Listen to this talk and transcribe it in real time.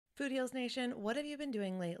Food Heals Nation, what have you been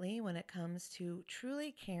doing lately when it comes to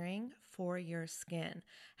truly caring for your skin?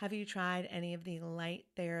 Have you tried any of the light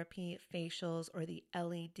therapy facials or the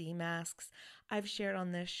LED masks? I've shared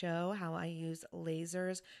on this show how I use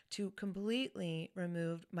lasers to completely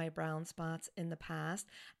remove my brown spots in the past,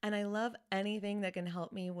 and I love anything that can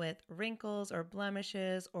help me with wrinkles or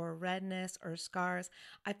blemishes or redness or scars.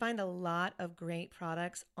 I find a lot of great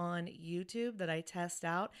products on YouTube that I test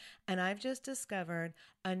out, and I've just discovered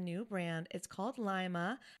a new brand. It's called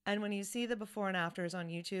Lima. And when you see the before and afters on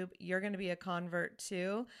YouTube, you're going to be a convert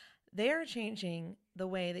too. They are changing the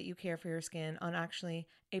way that you care for your skin on actually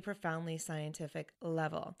a profoundly scientific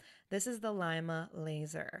level. This is the Lima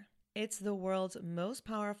laser. It's the world's most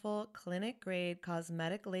powerful clinic-grade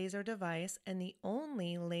cosmetic laser device and the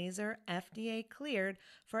only laser FDA cleared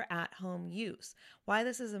for at-home use. Why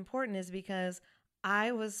this is important is because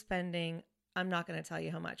I was spending, I'm not going to tell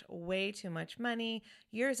you how much, way too much money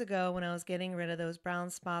years ago when I was getting rid of those brown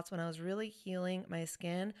spots, when I was really healing my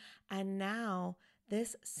skin. And now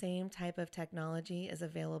this same type of technology is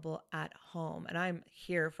available at home, and I'm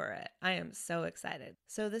here for it. I am so excited.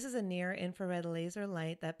 So this is a near-infrared laser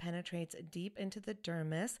light that penetrates deep into the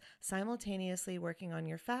dermis, simultaneously working on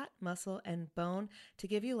your fat, muscle, and bone to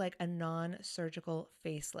give you like a non-surgical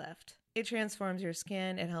facelift. It transforms your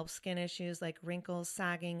skin. It helps skin issues like wrinkles,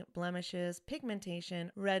 sagging, blemishes,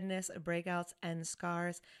 pigmentation, redness, breakouts, and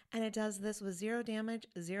scars. And it does this with zero damage,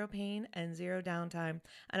 zero pain, and zero downtime.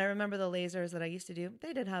 And I remember the lasers that I used to do,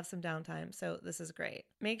 they did have some downtime, so this is great.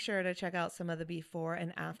 Make sure to check out some of the before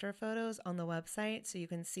and after photos on the website so you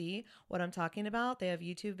can see what I'm talking about. They have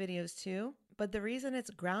YouTube videos too. But the reason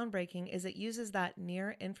it's groundbreaking is it uses that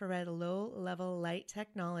near-infrared low-level light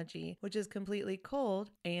technology, which is completely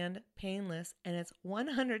cold and painless, and it's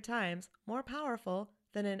 100 times more powerful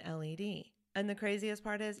than an LED. And the craziest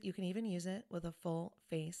part is you can even use it with a full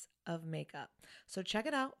face of makeup. So check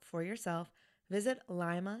it out for yourself. Visit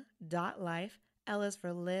lima.life. L is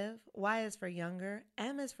for live, Y is for younger,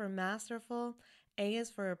 M is for masterful, A is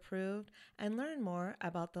for approved, and learn more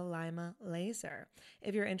about the Lima laser.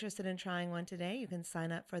 If you're interested in trying one today, you can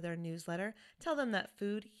sign up for their newsletter. Tell them that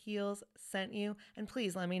Food Heals sent you, and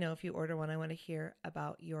please let me know if you order one. I want to hear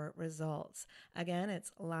about your results. Again,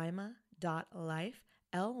 it's lima.life,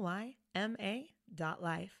 Lyma.life.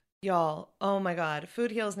 Y'all, oh my God,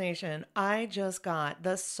 Food Heals Nation, I just got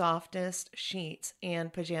the softest sheets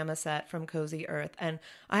and pajama set from Cozy Earth, and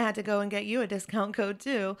I had to go and get you a discount code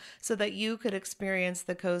too so that you could experience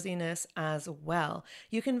the coziness as well.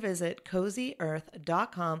 You can visit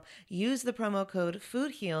CozyEarth.com, use the promo code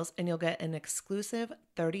FoodHeals, and you'll get an exclusive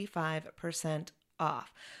 35%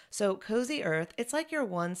 off. So Cozy Earth, it's like your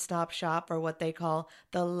one-stop shop for what they call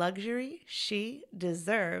the luxury she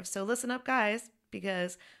deserves. So listen up, guys,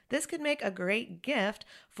 because this could make a great gift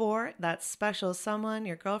for that special someone,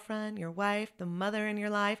 your girlfriend, your wife, the mother in your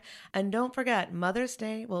life. And don't forget, Mother's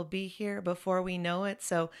Day will be here before we know it.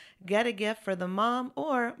 So get a gift for the mom,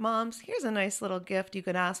 or moms, here's a nice little gift you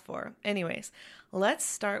could ask for. Anyways, let's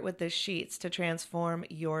start with the sheets to transform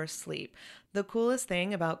your sleep. The coolest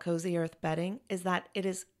thing about Cozy Earth bedding is that it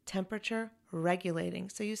is temperature regulating,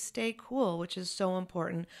 so you stay cool, which is so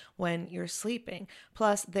important when you're sleeping.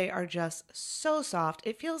 Plus, they are just so soft.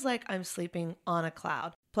 It feels like I'm sleeping on a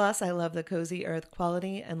cloud. Plus, I love the Cozy Earth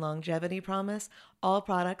quality and longevity promise. All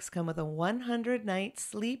products come with a 100-night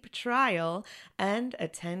sleep trial and a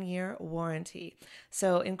 10-year warranty.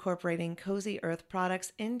 So incorporating Cozy Earth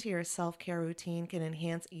products into your self-care routine can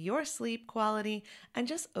enhance your sleep quality and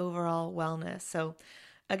just overall wellness. So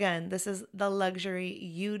again, this is the luxury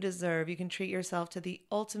you deserve. You can treat yourself to the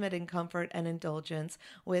ultimate in comfort and indulgence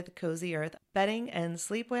with Cozy Earth bedding and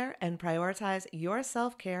sleepwear, and prioritize your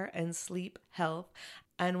self-care and sleep health.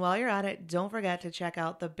 And while you're at it, don't forget to check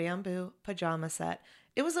out the bamboo pajama set.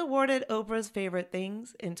 It was awarded Oprah's Favorite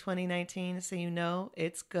Things in 2019, so you know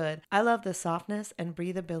it's good. I love the softness and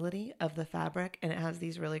breathability of the fabric, and it has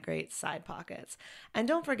these really great side pockets. And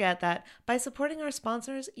don't forget that by supporting our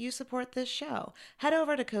sponsors, you support this show. Head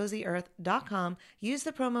over to CozyEarth.com, use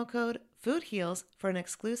the promo code FoodHeals for an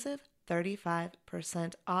exclusive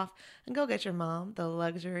 35% off, and go get your mom the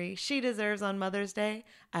luxury she deserves on Mother's Day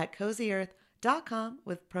at CozyEarth.com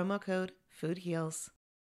with promo code FoodHeals.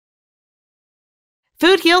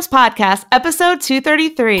 Food Heals Podcast, episode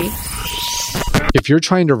 233. If you're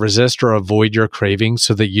trying to resist or avoid your cravings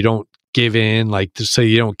so that you don't give in, like so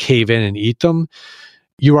you don't cave in and eat them,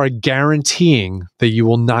 you are guaranteeing that you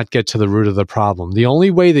will not get to the root of the problem. The only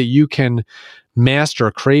way that you can master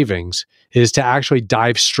cravings is to actually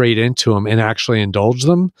dive straight into them and actually indulge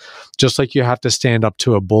them, just like you have to stand up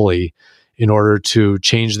to a bully in order to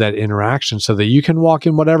change that interaction so that you can walk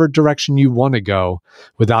in whatever direction you want to go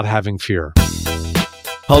without having fear.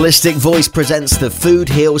 Holistic Voice presents the Food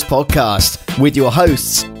Heals podcast with your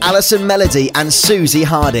hosts, Allison Melody and Susie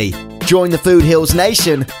Hardy. Join the Food Heals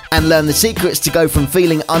Nation and learn the secrets to go from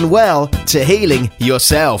feeling unwell to healing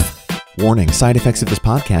yourself. Warning, side effects of this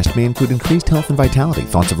podcast may include increased health and vitality,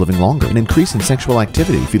 thoughts of living longer, an increase in sexual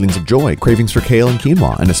activity, feelings of joy, cravings for kale and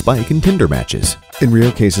quinoa, and a spike in Tinder matches. In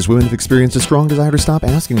rare cases, women have experienced a strong desire to stop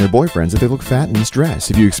asking their boyfriends if they look fat and in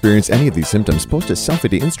stress. If you experience any of these symptoms, post a selfie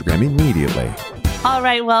to Instagram immediately. All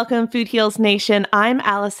right, welcome, Food Heals Nation. I'm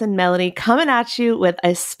Allison Melody coming at you with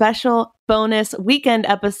a special bonus weekend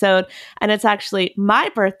episode. And it's actually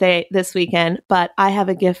my birthday this weekend, but I have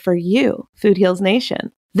a gift for you, Food Heals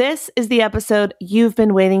Nation. This is the episode you've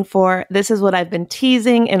been waiting for. This is what I've been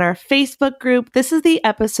teasing in our Facebook group. This is the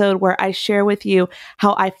episode where I share with you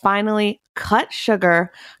how I finally cut sugar,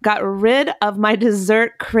 got rid of my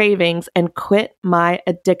dessert cravings, and quit my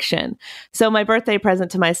addiction. So my birthday present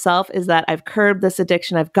to myself is that I've curbed this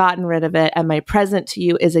addiction, I've gotten rid of it, and my present to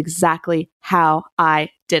you is exactly how I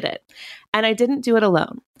did it. And I didn't do it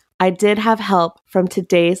alone. I did have help from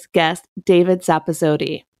today's guest, David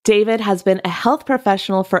Zappasodi. David has been a health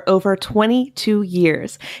professional for over 22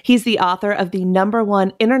 years. He's the author of the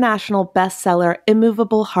 #1 international bestseller,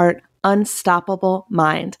 Immovable Heart, Unstoppable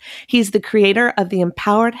Mind. He's the creator of the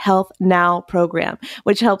Empowered Health Now program,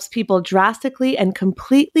 which helps people drastically and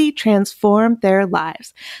completely transform their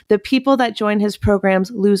lives. The people that join his programs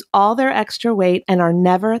lose all their extra weight and are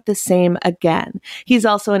never the same again. He's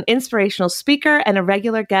also an inspirational speaker and a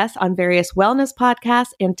regular guest on various wellness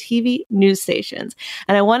podcasts and TV news stations.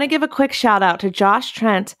 And I want to give a quick shout out to Josh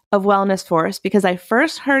Trent of Wellness Force because I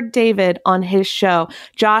first heard David on his show.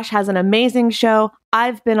 Josh has an amazing show.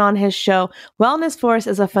 I've been on his show. Wellness Force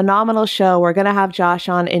is a phenomenal show. We're going to have Josh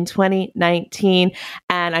on in 2019,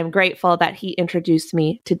 and I'm grateful that he introduced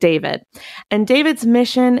me to David. And David's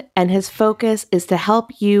mission and his focus is to help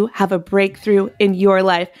you have a breakthrough in your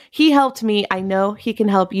life. He helped me. I know he can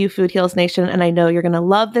help you, Food Heals Nation, and I know you're going to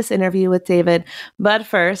love this interview with David. But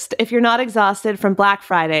first, if you're not exhausted from Black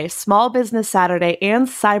Friday, Small Business Saturday, and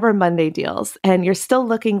Cyber Monday deals, and you're still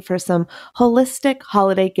looking for some holistic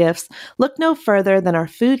holiday gifts, look no further than our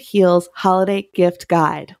Food Heals Holiday Gift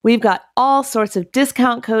Guide. We've got all sorts of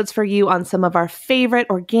discount codes for you on some of our favorite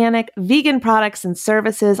organic vegan products and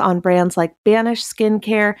services on brands like Bandaged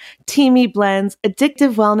Skincare, Teamy Blends,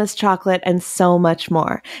 Addictive Wellness Chocolate, and so much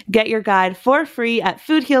more. Get your guide for free at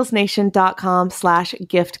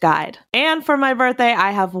foodhealsnation.com/gift guide. And for my birthday,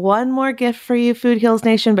 I have one more gift for you, Food Heals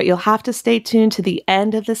Nation, but you'll have to stay tuned to the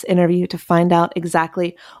end of this interview to find out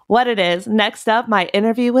exactly what it is. Next up, my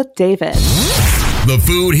interview with David. The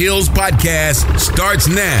Food Heals Podcast starts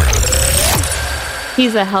now.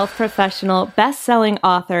 He's a health professional, best-selling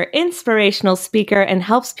author, inspirational speaker, and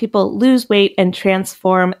helps people lose weight and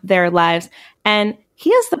transform their lives. And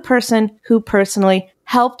he is the person who personally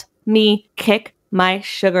helped me kick my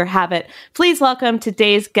sugar habit. Please welcome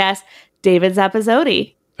today's guest, David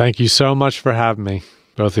Zappasodi. Thank you so much for having me,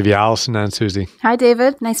 both of you, Allison and Susie. Hi,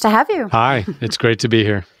 David. Nice to have you. Hi, it's great to be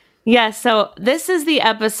here. Yes, so this is the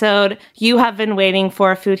episode you have been waiting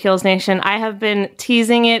for, Food Heals Nation. I have been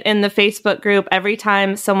teasing it in the Facebook group every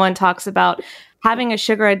time someone talks about having a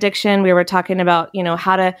sugar addiction. We were talking about,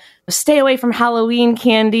 how to stay away from Halloween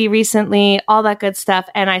candy recently, all that good stuff.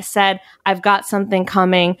 And I said, I've got something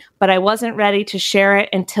coming, but I wasn't ready to share it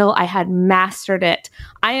until I had mastered it.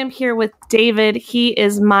 I am here with David. He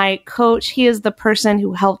is my coach. He is the person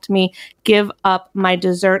who helped me give up my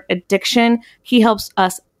dessert addiction. He helps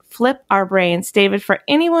us flip our brains. David, for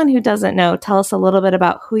anyone who doesn't know, tell us a little bit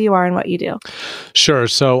about who you are and what you do. Sure.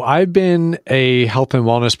 So I've been a health and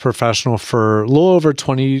wellness professional for a little over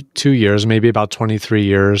 22 years, maybe about 23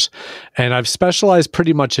 years. And I've specialized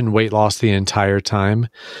pretty much in weight loss the entire time.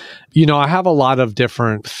 I have a lot of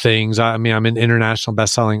different things. I'm an international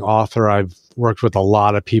best-selling author. I've worked with a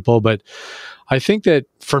lot of people, but I think that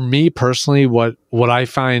for me personally, what I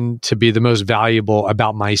find to be the most valuable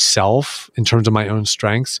about myself in terms of my own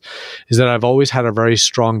strengths is that I've always had a very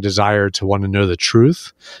strong desire to want to know the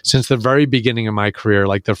truth. Since the very beginning of my career,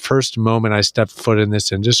 like the first moment I stepped foot in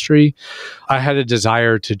this industry, I had a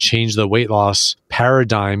desire to change the weight loss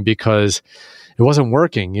paradigm because it wasn't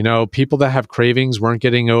working. People that have cravings weren't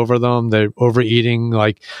getting over them. They're overeating,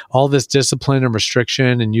 like all this discipline and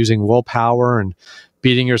restriction and using willpower and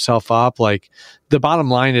beating yourself up. Like the bottom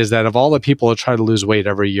line is that of all the people that try to lose weight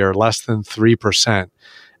every year, less than 3%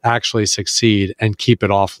 actually succeed and keep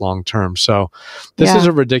it off long term. So this is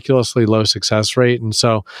a ridiculously low success rate. And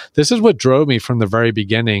so this is what drove me from the very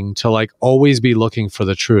beginning to like always be looking for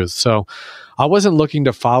the truth. So I wasn't looking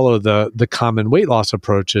to follow the common weight loss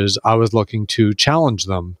approaches. I was looking to challenge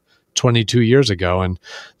them 22 years ago. And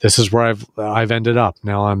this is where I've ended up.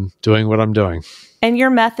 Now I'm doing what I'm doing. And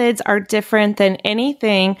your methods are different than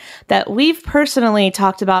anything that we've personally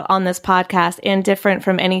talked about on this podcast, and different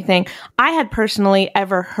from anything I had personally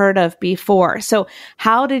ever heard of before. So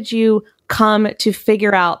how did you come to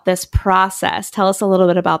figure out this process? Tell us a little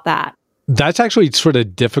bit about that. That's actually sort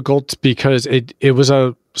of difficult because it was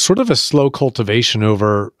a sort of a slow cultivation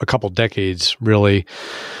over a couple decades, really.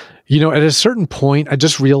 You know, at a certain point, I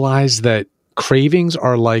just realized that cravings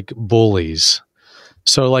are like bullies.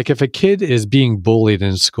 So like if a kid is being bullied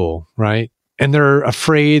in school, right? And they're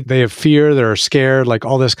afraid, they have fear, they're scared, like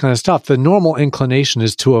all this kind of stuff. The normal inclination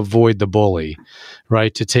is to avoid the bully,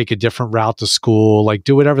 right? To take a different route to school, like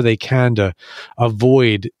do whatever they can to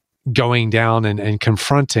avoid going down and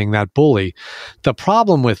confronting that bully. The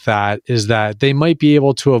problem with that is that they might be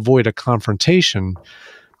able to avoid a confrontation,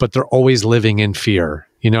 but they're always living in fear.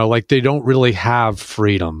 You know, like they don't really have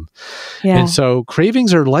freedom. Yeah. And so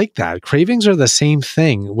cravings are like that. Cravings are the same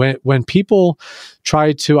thing. When people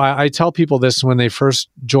try to, I tell people this when they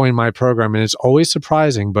first join my program, and it's always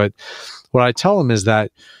surprising, but what I tell them is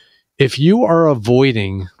that if you are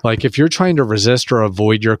avoiding, like if you're trying to resist or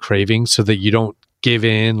avoid your cravings so that you don't give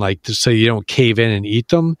in, like so you don't cave in and eat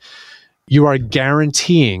them, you are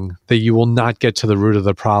guaranteeing that you will not get to the root of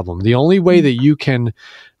the problem. The only way that you can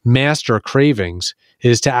master cravings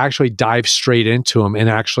is to actually dive straight into them and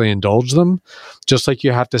actually indulge them, just like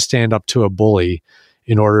you have to stand up to a bully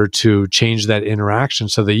in order to change that interaction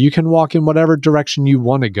so that you can walk in whatever direction you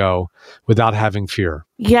want to go without having fear.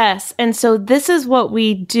 Yes. And so this is what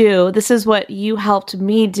we do. This is what you helped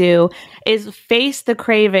me do, is face the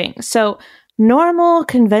craving. So normal,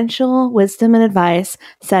 conventional wisdom and advice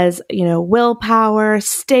says, you know, willpower,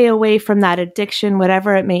 stay away from that addiction,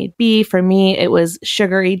 whatever it may be. For me, it was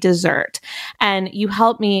sugary dessert. And you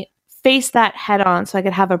helped me face that head on so I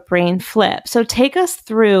could have a brain flip. So take us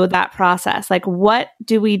through that process. Like, what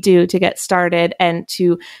do we do to get started and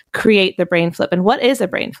to create the brain flip? And what is a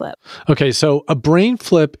brain flip? Okay, so a brain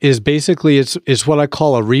flip is basically, it's what I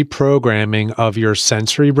call a reprogramming of your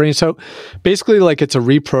sensory brain. So basically like it's a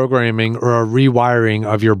reprogramming or a rewiring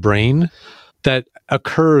of your brain that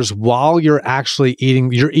occurs while you're actually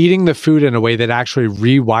you're eating the food in a way that actually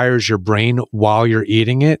rewires your brain while you're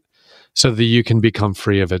eating it, so that you can become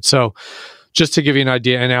free of it. So just to give you an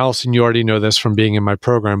idea, and Allison, you already know this from being in my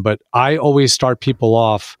program, but I always start people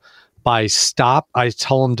off by I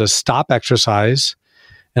tell them to stop exercise,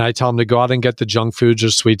 and I tell them to go out and get the junk foods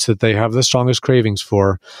or sweets that they have the strongest cravings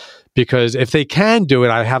for. Because if they can do it,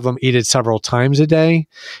 I have them eat it several times a day.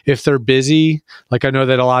 If they're busy, like I know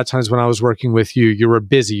that a lot of times when I was working with you, you were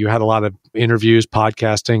busy. You had a lot of interviews,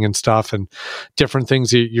 podcasting and stuff, and different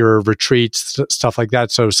things, your retreats, stuff like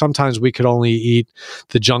that. So sometimes we could only eat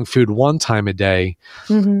the junk food one time a day.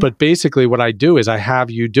 Mm-hmm. But basically what I do is I have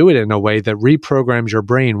you do it in a way that reprograms your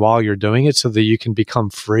brain while you're doing it so that you can become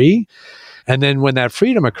free. And then when that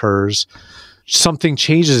freedom occurs, something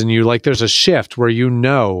changes in you. Like there's a shift where you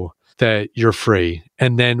know that you're free.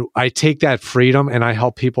 And then I take that freedom and I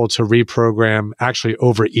help people to reprogram actually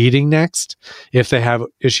overeating next, if they have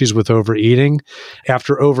issues with overeating.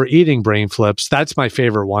 After overeating brain flips, that's my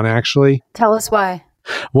favorite one, actually. Tell us why.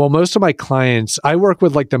 Well, most of my clients, I work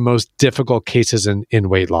with like the most difficult cases in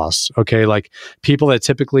weight loss. Okay. Like people that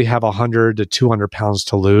typically have 100 to 200 pounds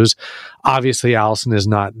to lose. Obviously, Allison is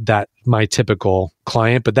not that my typical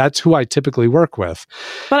client, but that's who I typically work with.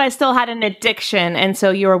 But I still had an addiction. And so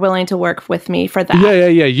you were willing to work with me for that. Yeah.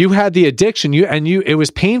 You had the addiction. It was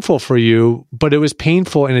painful for you, but it was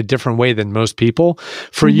painful in a different way than most people.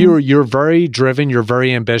 For you, you're very driven, you're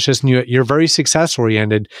very ambitious, and you're very success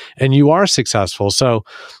oriented, and you are successful. So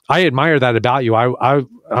I admire that about you.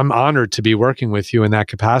 I'm honored to be working with you in that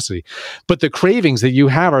capacity. But the cravings that you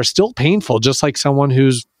have are still painful, just like someone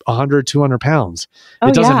who's 100, 200 pounds.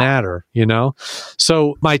 It doesn't matter, you know?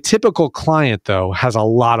 So my typical client, though, has a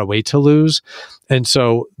lot of weight to lose. And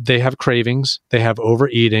so they have cravings, they have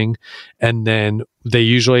overeating, and then they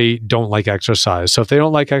usually don't like exercise. So if they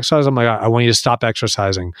don't like exercise, I'm like, I want you to stop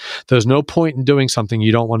exercising. There's no point in doing something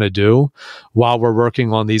you don't want to do while we're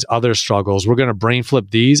working on these other struggles. We're going to brain flip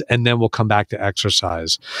these, and then we'll come back to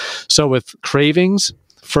exercise. So with cravings,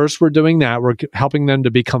 first, we're doing that. We're helping them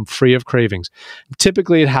to become free of cravings.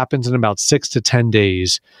 Typically, it happens in about 6 to 10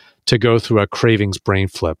 days to go through a cravings brain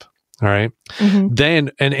flip. All right. Mm-hmm.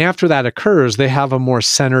 Then, and after that occurs, they have a more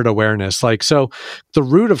centered awareness. Like, so the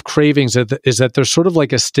root of cravings is that they're sort of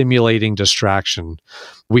like a stimulating distraction.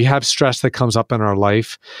 We have stress that comes up in our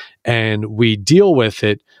life and we deal with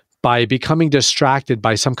it by becoming distracted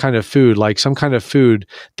by some kind of food, like some kind of food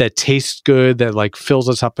that tastes good, that like fills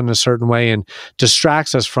us up in a certain way and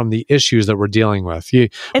distracts us from the issues that we're dealing with.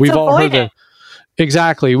 We've all heard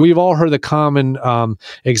Exactly. We've all heard the common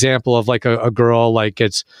example of like a girl, like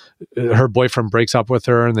her boyfriend breaks up with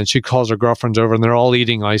her and then she calls her girlfriends over and they're all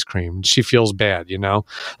eating ice cream. She feels bad,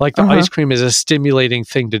 like the ice cream is a stimulating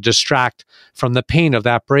thing to distract from the pain of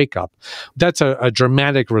that breakup. That's a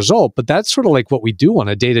dramatic result, but that's sort of like what we do on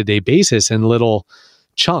a day-to-day basis in little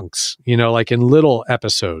chunks, like in little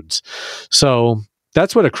episodes. So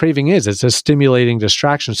that's what a craving is. It's a stimulating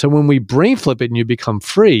distraction. So when we brain flip it and you become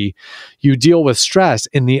free, you deal with stress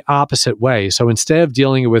in the opposite way. So instead of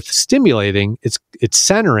dealing with stimulating, it's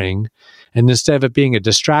centering. And instead of it being a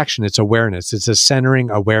distraction, it's awareness. It's a centering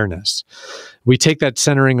awareness. We take that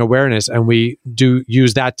centering awareness and we do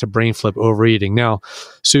use that to brain flip overeating. Now,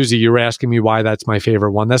 Susie, you were asking me why that's my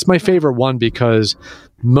favorite one. That's my favorite one because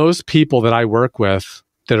most people that I work with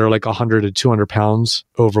that are like 100 to 200 pounds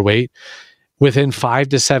overweight, within 5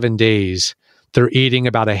 to 7 days, they're eating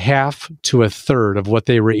about a half to a third of what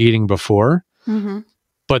they were eating before. Mm-hmm.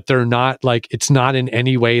 But they're not like, it's not in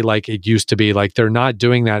any way like it used to be. Like they're not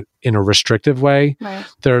doing that in a restrictive way. Right.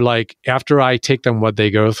 They're like, after I take them what they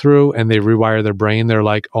go through and they rewire their brain, they're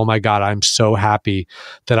like, oh my God, I'm so happy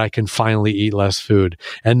that I can finally eat less food.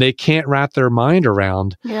 And they can't wrap their mind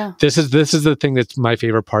around. Yeah. This is the thing that's my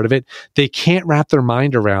favorite part of it. They can't wrap their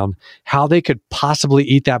mind around how they could possibly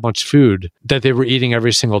eat that much food that they were eating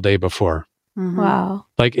every single day before. Mm-hmm. Wow.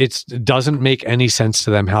 Like it doesn't make any sense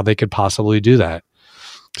to them how they could possibly do that.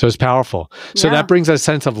 So it's powerful. So Yeah. that brings a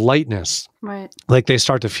sense of lightness. Right. Like they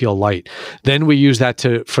start to feel light. Then we use that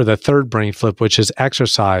for the third brain flip, which is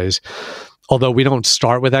exercise. Although we don't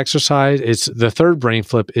start with exercise, it's the third brain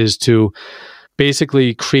flip is to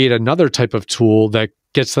basically create another type of tool that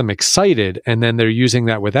gets them excited. And then they're using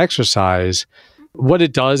that with exercise. What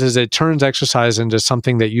it does is it turns exercise into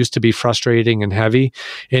something that used to be frustrating and heavy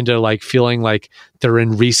into like feeling like they're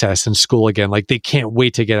in recess in school again. Like they can't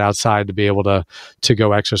wait to get outside to be able to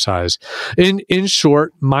go exercise. In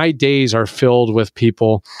short, my days are filled with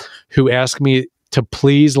people who ask me to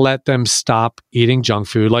please let them stop eating junk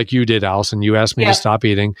food like you did, Allison. You asked me to stop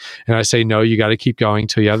eating. And I say, no, you got to keep going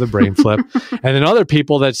till you have the brain flip. And then other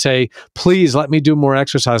people that say, please let me do more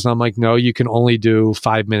exercise. And I'm like, no, you can only do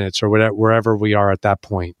 5 minutes or whatever, wherever we are at that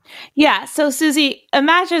point. Yeah. So Susie,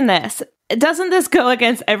 imagine this. Doesn't this go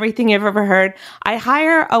against everything you've ever heard? I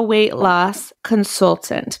hire a weight loss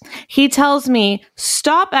consultant. He tells me,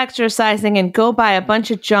 stop exercising and go buy a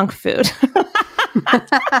bunch of junk food.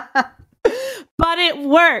 But it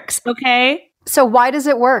works, okay? So why does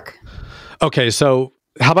it work? Okay, so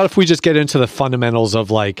how about if we just get into the fundamentals of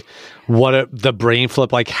like the brain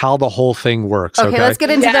flip, like how the whole thing works? Okay, let's get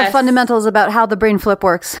into the Yes. fundamentals about how the brain flip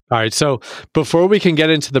works. All right, so before we can get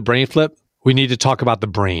into the brain flip, we need to talk about the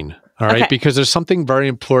brain, all right? Okay. Because there's something very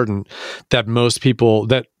important that most people,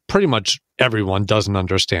 that pretty much everyone doesn't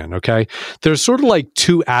understand, okay? There's sort of like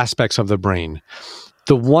two aspects of the brain.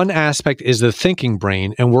 The one aspect is the thinking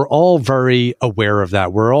brain, and we're all very aware of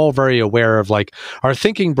that. We're all very aware of like our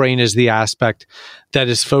thinking brain is the aspect that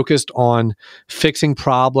is focused on fixing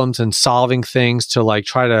problems and solving things to like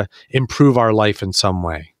try to improve our life in some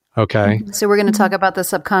way. Okay. So we're going to talk about the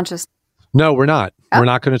subconscious. No, we're not. Oh, we're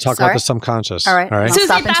not going to talk sorry. about the subconscious. All right. All right. I'll Susie,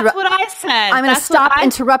 stop that's what I said. I'm going to stop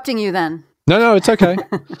interrupting you then. No, it's okay.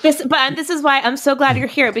 This is why I'm so glad you're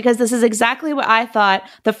here, because this is exactly what I thought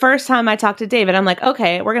the first time I talked to David. I'm like,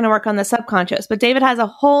 okay, we're going to work on the subconscious. But David has a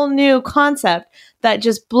whole new concept that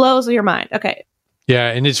just blows your mind. Okay. Yeah,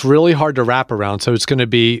 and it's really hard to wrap around. So it's going to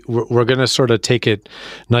be, we're going to sort of take it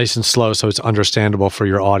nice and slow so it's understandable for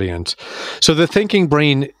your audience. So the thinking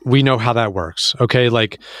brain, we know how that works. Okay,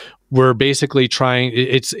 like we're basically trying,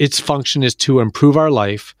 its function is to improve our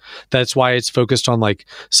life. That's why it's focused on like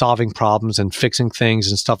solving problems and fixing things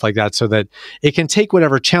and stuff like that, so that it can take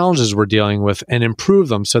whatever challenges we're dealing with and improve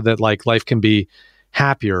them so that like life can be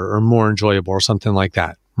happier or more enjoyable or something like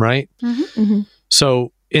that, right? Mm-hmm. Mm-hmm.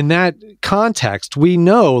 So in that context, we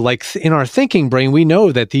know, like in our thinking brain, we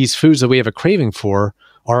know that these foods that we have a craving for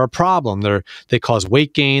are a problem. They cause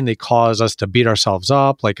weight gain. They cause us to beat ourselves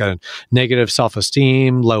up, like a negative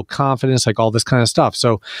self-esteem, low confidence, like all this kind of stuff.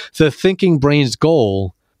 So the thinking brain's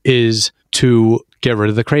goal is to get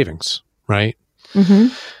rid of the cravings, right?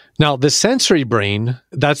 Mm-hmm. Now, the sensory brain,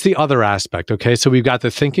 that's the other aspect, okay? So we've got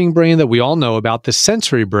the thinking brain that we all know about. The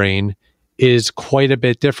sensory brain is quite a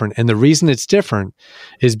bit different. And the reason it's different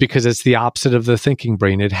is because it's the opposite of the thinking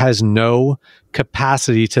brain. It has no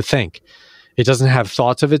capacity to think. It doesn't have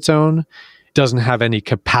thoughts of its own, doesn't have any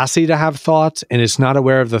capacity to have thoughts, and it's not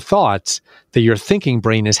aware of the thoughts that your thinking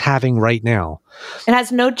brain is having right now. It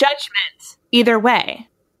has no judgment either way.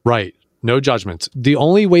 Right. No judgments. The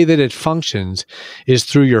only way that it functions is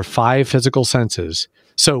through your 5 physical senses.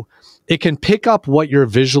 So it can pick up what you're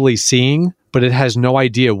visually seeing, but it has no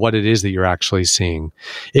idea what it is that you're actually seeing.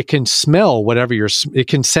 It can smell it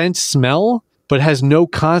can sense smell, but has no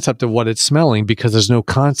concept of what it's smelling because there's no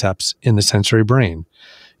concepts in the sensory brain.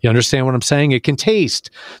 You understand what I'm saying? It can taste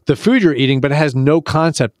the food you're eating, but it has no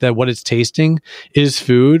concept that what it's tasting is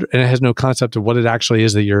food, and it has no concept of what it actually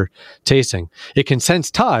is that you're tasting. It can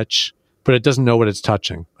sense touch, but it doesn't know what it's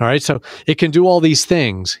touching. All right. So it can do all these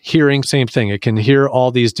things. Hearing, same thing. It can hear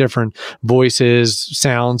all these different voices,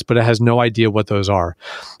 sounds, but it has no idea what those are.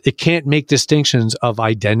 It can't make distinctions of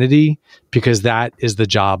identity because that is the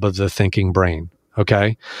job of the thinking brain.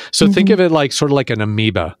 Okay. So think of it like sort of like an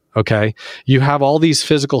amoeba. Okay. You have all these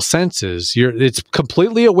physical senses. It's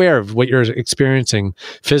completely aware of what you're experiencing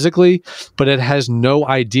physically, but it has no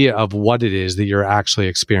idea of what it is that you're actually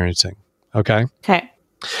experiencing. Okay. Okay.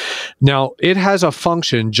 Now, it has a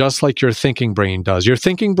function just like your thinking brain does. Your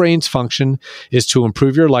thinking brain's function is to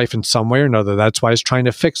improve your life in some way or another. That's why it's trying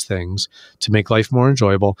to fix things to make life more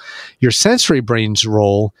enjoyable. Your sensory brain's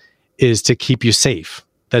role is to keep you safe.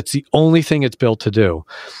 That's the only thing it's built to do.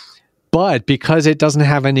 But because it doesn't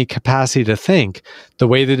have any capacity to think, the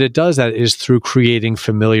way that it does that is through creating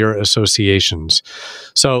familiar associations.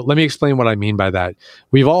 So let me explain what I mean by that.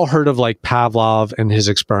 We've all heard of like Pavlov and his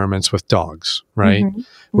experiments with dogs, right?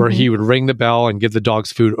 Where he would ring the bell and give the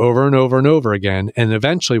dogs food over and over and over again. And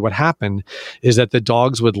eventually what happened is that the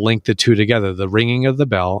dogs would link the two together, the ringing of the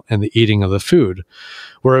bell and the eating of the food,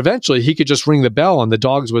 where eventually he could just ring the bell and the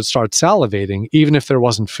dogs would start salivating, even if there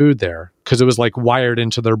wasn't food there, because it was like wired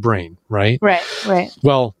into their brain, right? Right.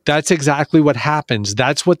 Well, that's exactly what happens.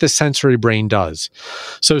 That's what the sensory brain does.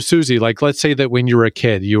 So Susie, like let's say that when you were a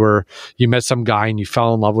kid, you met some guy and you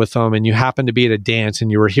fell in love with him and you happened to be at a dance and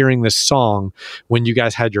you were hearing this song when you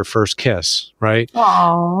guys had your first kiss, right?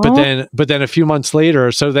 Aww. But then a few months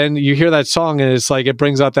later, so then you hear that song and it's like, it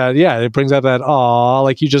brings up that, aw,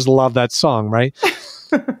 like you just love that song, right?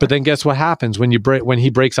 But then guess what happens when he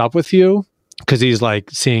breaks up with you? Because he's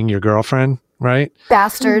like seeing your girlfriend, right?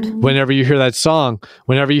 Bastard. Whenever you hear that song,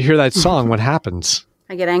 what happens?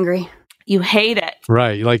 I get angry. You hate it.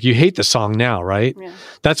 Right. Like you hate the song now, right? Yeah.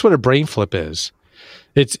 That's what a brain flip is.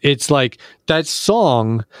 It's like that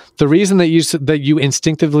song. The reason that you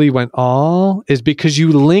instinctively went, oh, is because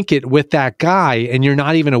you link it with that guy and you're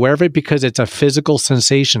not even aware of it because it's a physical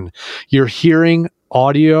sensation. You're hearing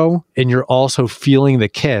audio and you're also feeling the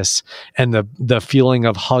kiss and the feeling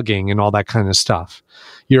of hugging and all that kind of stuff.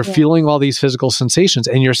 You're feeling all these physical sensations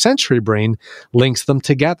and your sensory brain links them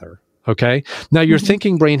together. Okay. Now your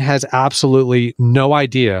thinking brain has absolutely no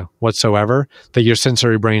idea whatsoever that your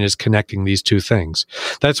sensory brain is connecting these two things.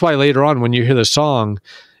 That's why later on when you hear the song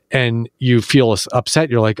and you feel upset,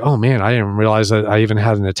 you're like, oh man, I didn't realize that I even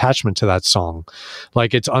had an attachment to that song.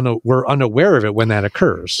 Like we're unaware of it when that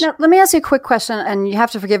occurs. Now, let me ask you a quick question, and you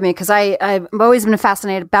have to forgive me because I've always been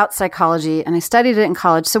fascinated about psychology, and I studied it in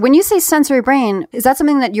college. So when you say sensory brain, is that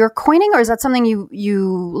something that you're coining, or is that something you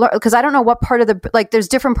learn? Because I don't know what part of there's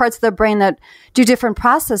different parts of the brain that do different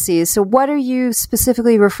processes. So what are you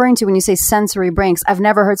specifically referring to when you say sensory brain? 'Cause I've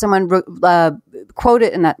never heard someone quote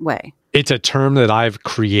it in that way. It's a term that I've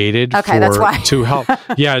created that's why.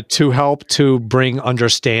 to help to bring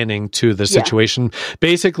understanding to the situation.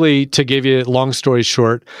 Basically, to give you a long story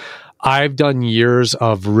short, I've done years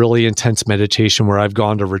of really intense meditation where I've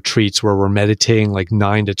gone to retreats where we're meditating like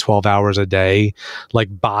 9 to 12 hours a day.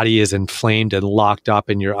 Like body is inflamed and locked up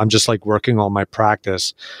and I'm just like working on my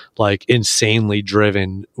practice, like insanely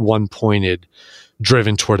driven, one-pointed,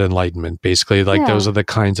 driven toward enlightenment, basically. Like those are the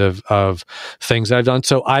kinds of things I've done.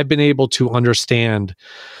 So I've been able to understand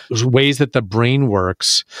ways that the brain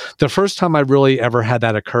works. The first time I really ever had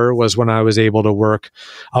that occur was when I was able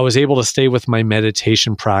to stay with my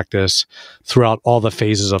meditation practice throughout all the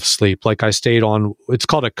phases of sleep. Like I stayed on, it's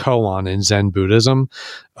called a koan in Zen Buddhism.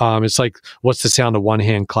 It's like, what's the sound of one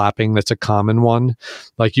hand clapping? That's a common one.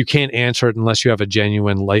 Like you can't answer it unless you have a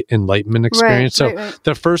genuine enlightenment experience. Right.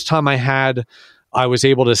 The first time I was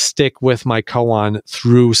able to stick with my koan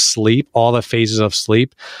through sleep, all the phases of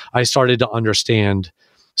sleep, I started to understand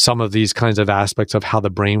some of these kinds of aspects of how the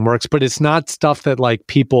brain works. But it's not stuff that like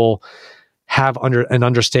people have an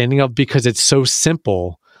understanding of because it's so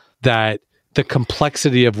simple that the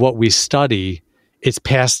complexity of what we study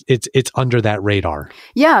it's under that radar.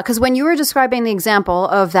 Yeah, because when you were describing the example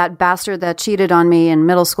of that bastard that cheated on me in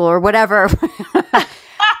middle school or whatever,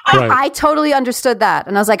 Right. I totally understood that.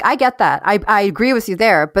 And I was like, I get that. I agree with you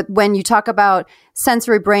there. But when you talk about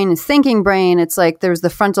sensory brain and thinking brain, it's like there's the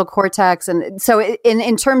frontal cortex. And so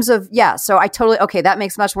in terms of, so I totally, okay, that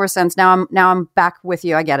makes much more sense. Now I'm back with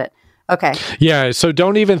you. I get it. Okay. Yeah. So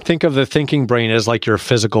don't even think of the thinking brain as like your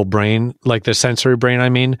physical brain, like the sensory brain. I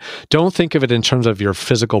mean, don't think of it in terms of your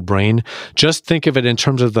physical brain. Just think of it in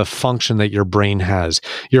terms of the function that your brain has.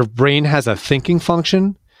 Your brain has a thinking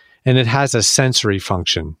function and it has a sensory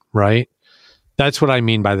function, right? That's what I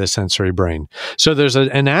mean by the sensory brain. So there's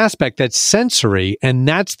an aspect that's sensory, and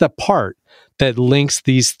that's the part that links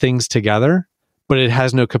these things together, but it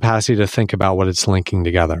has no capacity to think about what it's linking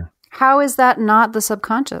together. How is that not the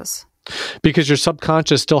subconscious? Because your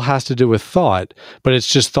subconscious still has to do with thought, but it's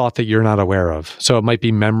just thought that you're not aware of. So it might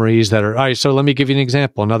be memories that are, all right, so let me give you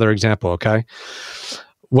another example, okay?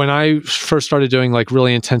 When I first started doing like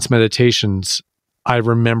really intense meditations, I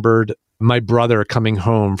remembered my brother coming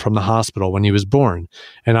home from the hospital when he was born,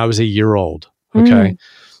 and I was a year old, okay?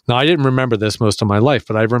 Now, I didn't remember this most of my life,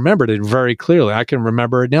 but I remembered it very clearly. I can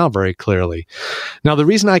remember it now very clearly. Now, the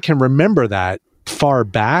reason I can remember that far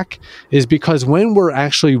back is because when we're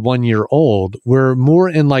actually 1 year old, we're more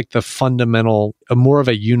in like the fundamental, more of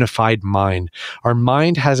a unified mind. Our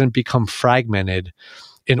mind hasn't become fragmented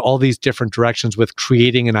in all these different directions with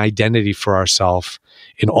creating an identity for ourselves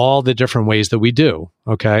in all the different ways that we do.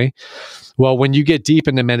 Okay. Well, when you get deep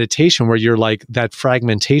into meditation where you're like, that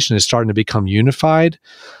fragmentation is starting to become unified,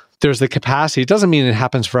 there's the capacity. It doesn't mean it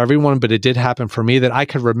happens for everyone, but it did happen for me that I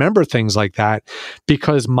could remember things like that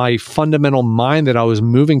because my fundamental mind that I was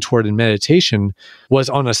moving toward in meditation was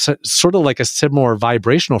on a sort of like a similar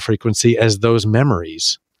vibrational frequency as those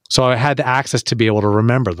memories. So I had the access to be able to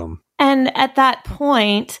remember them. And at that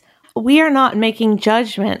point, we are not making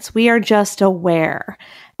judgments. We are just aware.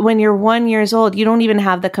 When you're 1 year old, you don't even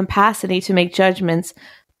have the capacity to make judgments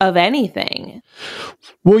of anything.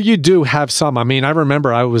 Well, you do have some. I mean, I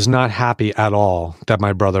remember I was not happy at all that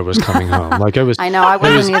my brother was coming home. Like it was. I know, I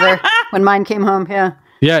wasn't either when mine came home. Yeah.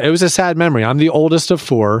 Yeah, it was a sad memory. I'm the oldest of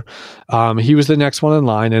four. He was the next one in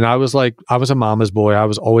line, and I was a mama's boy. I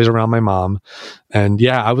was always around my mom, and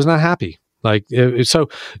yeah, I was not happy. So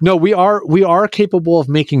no, we are capable of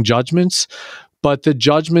making judgments, but the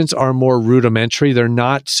judgments are more rudimentary. They're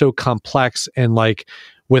not so complex and like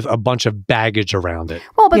with a bunch of baggage around it.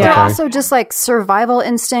 Well, but they're also just like survival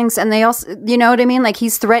instincts. And they also, you know what I mean? Like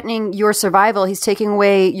he's threatening your survival. He's taking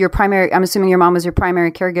away your primary, I'm assuming your mom was your primary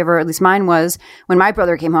caregiver, at least mine was. When my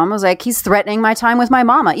brother came home, I was like, he's threatening my time with my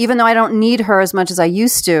mama, even though I don't need her as much as I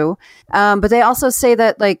used to. But they also say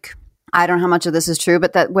that like, I don't know how much of this is true,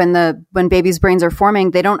 but that when babies' brains are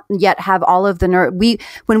forming, they don't yet have all of the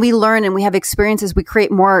when we learn and we have experiences, we create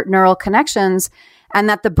more neural connections, and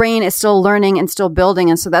that the brain is still learning and still building.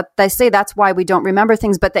 And so that they say that's why we don't remember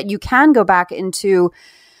things, but that you can go back into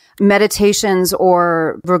meditations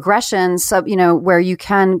or regressions, where you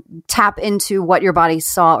can tap into what your body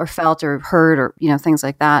saw or felt or heard or, things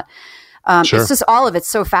like that. Sure. It's just all of it's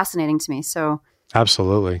so fascinating to me. So.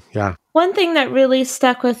 Absolutely. Yeah. One thing that really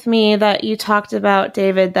stuck with me that you talked about,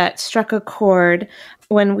 David, that struck a chord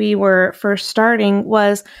when we were first starting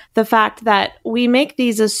was the fact that we make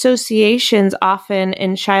these associations often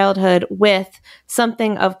in childhood with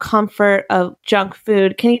something of comfort, of junk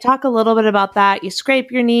food. Can you talk a little bit about that? You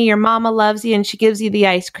scrape your knee, your mama loves you, and she gives you the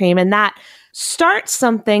ice cream, and that starts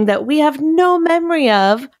something that we have no memory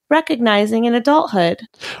of recognizing in adulthood.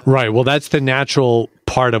 Right. Well, that's the natural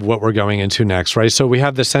part of what we're going into next, right? So we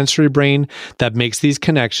have the sensory brain that makes these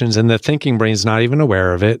connections, and the thinking brain is not even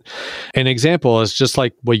aware of it. An example is just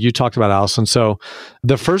like what you talked about, Allison. So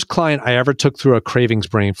the first client I ever took through a cravings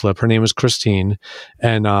brain flip, her name was Christine,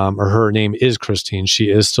 and or her name is Christine. She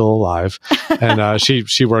is still alive, and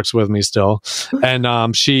she works with me still,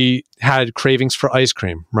 and she had cravings for ice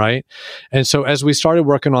cream, right? And so as we started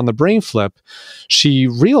working on the brain flip, she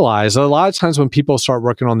realized a lot of times when people start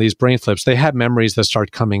working on these brain flips, they have memories that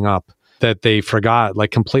start coming up that they forgot, like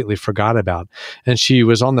completely forgot about. And she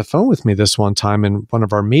was on the phone with me this one time in one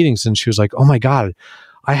of our meetings, and she was like, "Oh my God,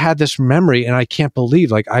 I had this memory and I can't believe,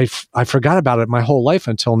 like I forgot about it my whole life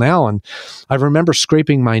until now. And I remember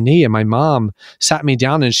scraping my knee, and my mom sat me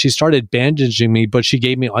down and she started bandaging me, but she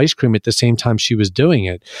gave me ice cream at the same time she was doing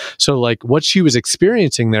it." So like what she was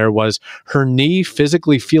experiencing there was her knee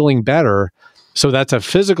physically feeling better, So that's a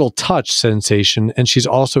physical touch sensation, and she's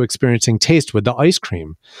also experiencing taste with the ice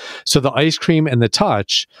cream. So the ice cream and the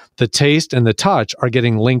touch, the taste and the touch are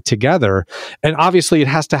getting linked together. And obviously it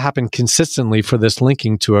has to happen consistently for this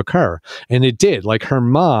linking to occur. And it did. Like her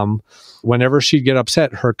mom, whenever she'd get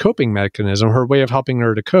upset, her coping mechanism, her way of helping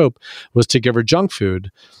her to cope was to give her junk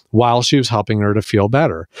food while she was helping her to feel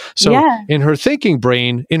better. So in her thinking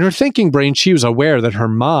brain, she was aware that her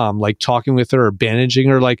mom, like talking with her or bandaging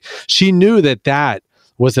her, like she knew that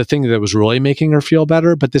was the thing that was really making her feel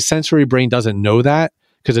better. But the sensory brain doesn't know that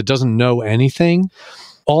because it doesn't know anything.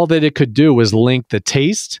 All that it could do was link the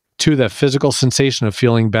taste to the physical sensation of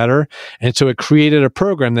feeling better. And so it created a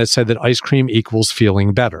program that said that ice cream equals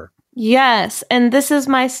feeling better. Yes. And this is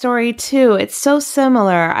my story too. It's so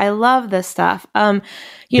similar. I love this stuff.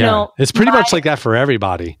 You know, it's pretty much like that for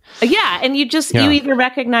everybody. Yeah. And you either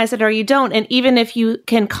recognize it or you don't. And even if you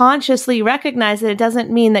can consciously recognize it, it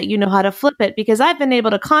doesn't mean that you know how to flip it, because I've been able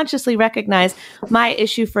to consciously recognize my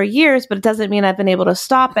issue for years, but it doesn't mean I've been able to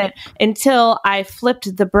stop it until I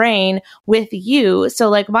flipped the brain with you. So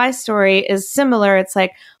like my story is similar. It's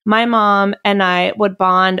like my mom and I would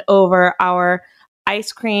bond over our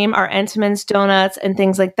ice cream, our Entenmann's donuts and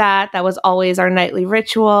things like that. That was always our nightly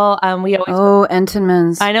ritual. We always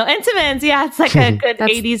Entenmann's. I know Entenmann's. Yeah, it's like a good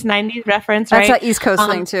 80s, 90s reference, right? That's an East Coast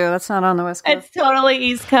thing too. That's not on the West Coast. It's totally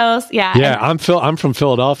East Coast. Yeah. Yeah, I'm from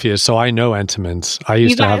Philadelphia, so I know Entenmann's. I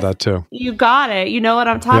used to have that too. You got it. You know what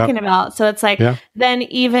I'm talking about. So it's like, then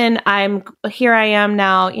even I am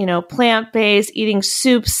now, you know, plant-based, eating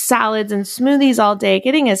soups, salads, and smoothies all day,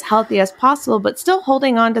 getting as healthy as possible, but still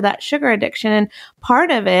holding on to that sugar addiction. And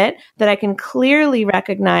part of it that I can clearly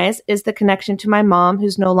recognize is the connection to my mom,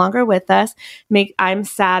 who's no longer with us. I'm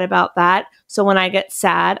sad about that. So when I get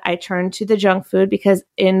sad, I turn to the junk food because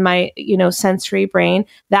in my, you know, sensory brain,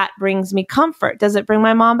 that brings me comfort. Does it bring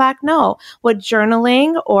my mom back? No. Would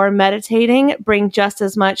journaling or meditating bring just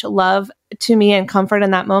as much love to me and comfort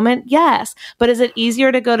in that moment? Yes. But is it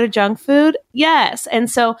easier to go to junk food? Yes. And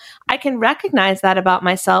so I can recognize that about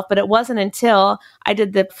myself, but it wasn't until I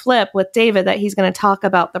did the flip with David that he's going to talk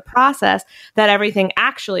about the process that everything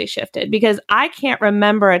actually shifted, because I can't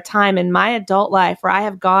remember a time in my adult life where I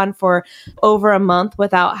have gone for over a month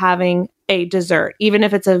without having a dessert, even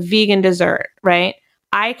if it's a vegan dessert, right?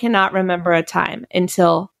 I cannot remember a time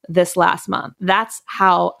until this last month. That's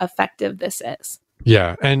how effective this is.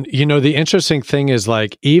 Yeah. And, you know, the interesting thing is,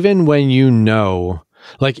 like, even when you know,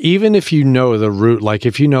 like, even if you know the root, like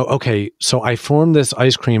if you know, okay, so I formed this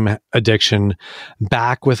ice cream addiction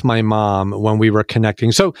back with my mom when we were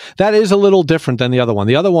connecting. So that is a little different than the other one.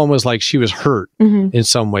 The other one was like she was hurt in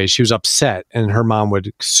some way. She was upset and her mom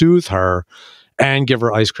would soothe her and give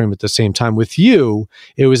her ice cream at the same time. With you,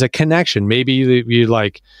 it was a connection. Maybe you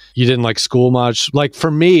didn't like school much. Like for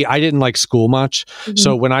me, I didn't like school much.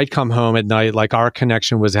 So when I'd come home at night, like our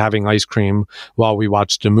connection was having ice cream while we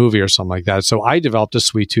watched a movie or something like that. So I developed a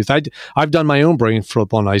sweet tooth. I've done my own brain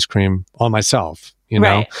flip on ice cream on myself. You know,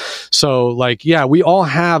 right. So like, yeah, we all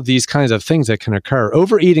have these kinds of things that can occur.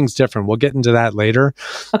 Overeating's different. We'll get into that later.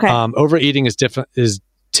 Okay. Overeating is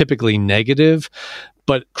typically negative,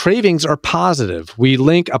 but cravings are positive. We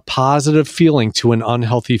link a positive feeling to an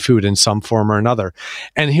unhealthy food in some form or another.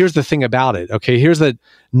 And here's the thing about it. Okay. Here's the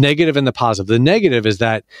negative and the positive. The negative is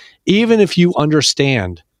that even if you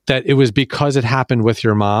understand that it was because it happened with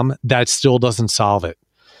your mom, that still doesn't solve it,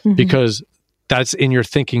 because that's in your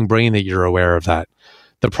thinking brain that you're aware of that.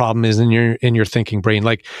 The problem is in your thinking brain.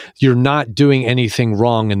 Like, you're not doing anything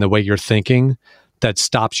wrong in the way you're thinking that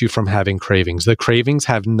stops you from having cravings. The cravings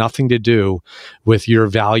have nothing to do with your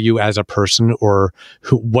value as a person or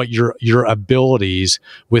what your abilities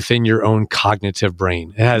within your own cognitive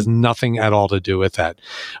brain. It has nothing at all to do with that.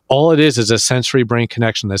 All it is a sensory brain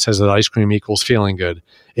connection that says that ice cream equals feeling good.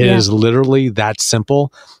 It is literally that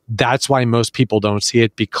simple. That's why most people don't see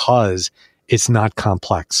it, because it's not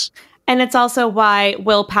complex. And it's also why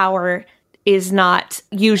willpower is not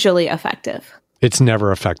usually effective. It's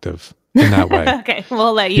never effective in that way. Okay,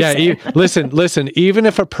 we'll let you say. Listen, even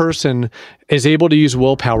if a person is able to use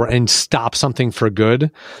willpower and stop something for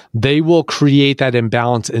good, they will create that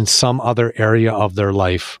imbalance in some other area of their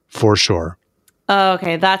life for sure. Oh,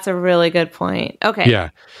 okay, that's a really good point. Okay. Yeah,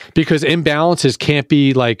 because imbalances can't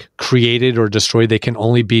be like created or destroyed. They can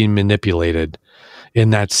only be manipulated in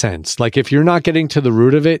that sense. Like, if you're not getting to the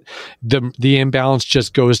root of it, the imbalance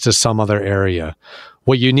just goes to some other area.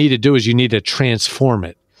 What you need to do is you need to transform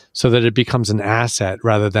it. so that it becomes an asset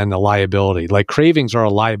rather than a liability. Like cravings are a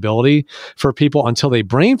liability for people until they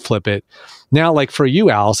brain flip it. Now, like for you,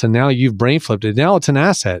 Allison, now you've brain flipped it. Now it's an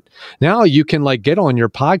asset. Now you can like get on your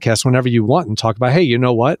podcast whenever you want and talk about, hey, you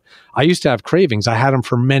know what? I used to have cravings. I had them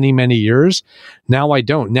for many, many years. Now I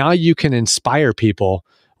don't. Now you can inspire people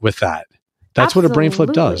with that. That's Absolutely. what a brain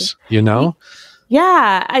flip does, you know?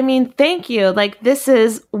 Yeah. I mean, thank you. Like, this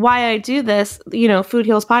is why I do this, Food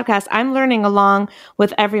Heals podcast. I'm learning along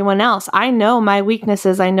with everyone else. I know my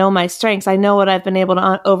weaknesses. I know my strengths. I know what I've been able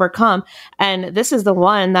to overcome. And this is the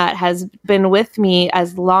one that has been with me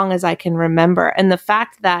as long as I can remember. And the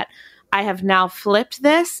fact that I have now flipped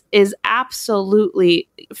this is absolutely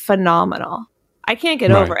phenomenal. I can't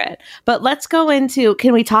get over it. But let's go into,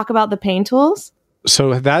 can we talk about the pain tools?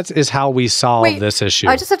 So that is how we solve this issue.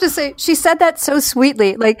 I just have to say, she said that so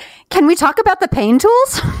sweetly. Like, can we talk about the pain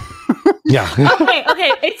tools? Yeah.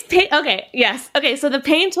 Okay. Yes. Okay. So the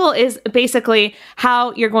pain tool is basically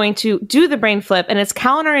how you're going to do the brain flip, and it's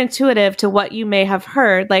counterintuitive to what you may have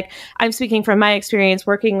heard. Like, I'm speaking from my experience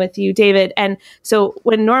working with you, David. And so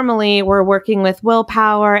when normally we're working with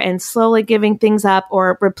willpower and slowly giving things up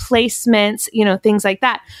or replacements, things like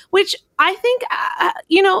that, which I think,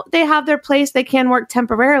 they have their place. They can work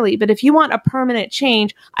temporarily. But if you want a permanent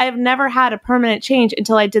change, I have never had a permanent change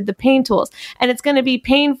until I did the pain tools. And it's going to be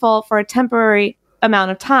painful for a temporary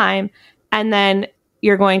amount of time. And then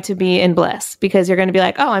you're going to be in bliss because you're going to be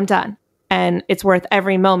like, oh, I'm done. And it's worth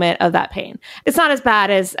every moment of that pain. It's not as bad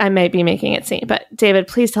as I might be making it seem. But David,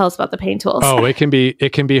 please tell us about the pain tools. Oh, it can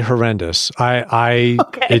be horrendous. Sign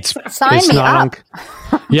me up.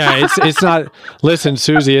 It's not. Listen,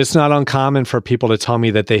 Susie, it's not uncommon for people to tell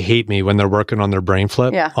me that they hate me when they're working on their brain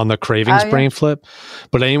flip, on the cravings brain flip.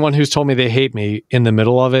 But anyone who's told me they hate me in the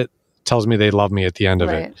middle of it tells me they love me at the end of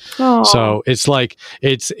it. Aww. So it's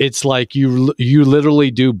like you literally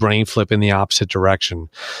do brain flip in the opposite direction.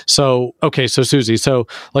 So Susie, so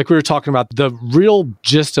like we were talking about, the real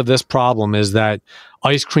gist of this problem is that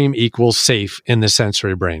ice cream equals safe in the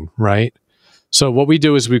sensory brain, right? So what we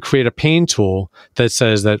do is we create a pain tool that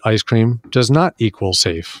says that ice cream does not equal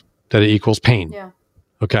safe, that it equals pain. Yeah.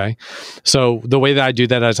 Okay. So the way that I do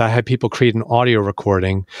that is I have people create an audio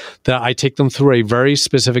recording that I take them through a very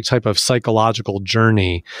specific type of psychological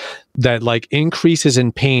journey that like increases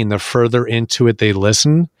in pain the further into it they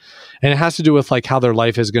listen. And it has to do with like how their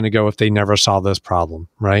life is going to go if they never solve this problem,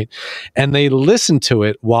 right? And they listen to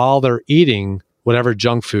it while they're eating whatever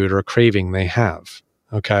junk food or craving they have.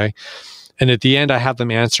 Okay. And at the end, I have them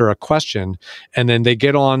answer a question, and then they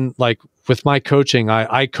get on, like with my coaching,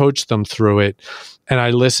 I coach them through it, and I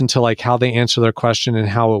listen to like how they answer their question and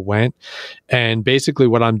how it went. And basically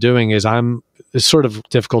what I'm doing is it's sort of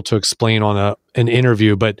difficult to explain on an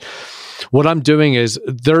interview, but what I'm doing is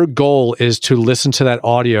their goal is to listen to that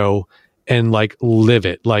audio and like live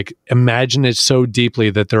it, like imagine it so deeply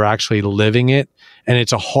that they're actually living it. And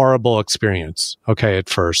it's a horrible experience. Okay. At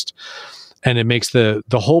first. And it makes the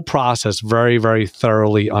whole process very, very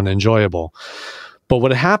thoroughly unenjoyable. But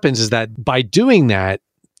what happens is that by doing that,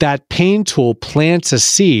 that pain tool plants a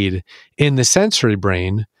seed in the sensory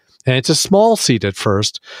brain. And it's a small seed at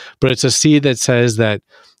first, but it's a seed that says that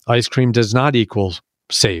ice cream does not equal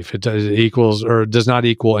safe. It equals or does not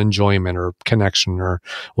equal enjoyment or connection or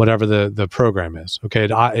whatever the program is. Okay.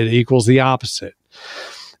 It equals the opposite.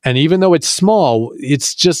 And even though it's small,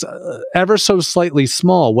 it's just ever so slightly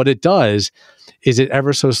small. What it does is it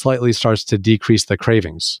ever so slightly starts to decrease the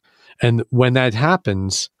cravings. And when that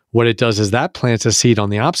happens, what it does is that plants a seed on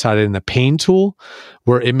the opposite in the pain tool,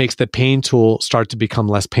 where it makes the pain tool start to become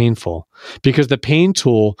less painful. Because the pain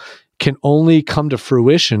tool can only come to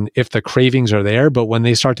fruition if the cravings are there. But when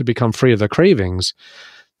they start to become free of the cravings,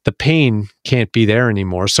 the pain can't be there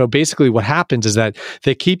anymore. So basically what happens is that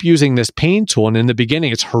they keep using this pain tool, and in the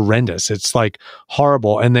beginning it's horrendous. It's like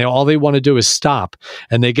horrible. And all they want to do is stop,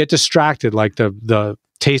 and they get distracted. Like the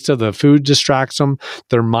taste of the food distracts them.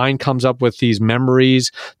 Their mind comes up with these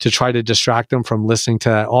memories to try to distract them from listening to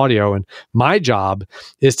that audio. And my job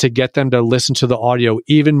is to get them to listen to the audio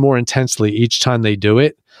even more intensely each time they do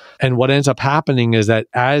it. And what ends up happening is that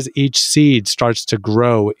as each seed starts to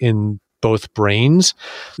grow in both brains,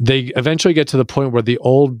 they eventually get to the point where the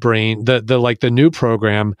old brain, the new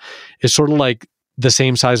program is sort of like the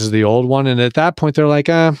same size as the old one. And at that point, they're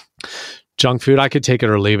like, junk food, I could take it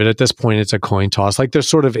or leave it. At this point, it's a coin toss. Like they're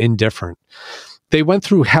sort of indifferent. They went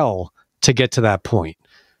through hell to get to that point.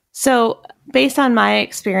 So based on my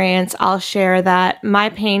experience, I'll share that my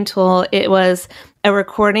pain tool, it was a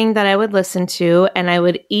recording that I would listen to, and I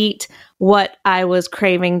would eat what I was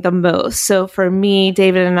craving the most. So for me,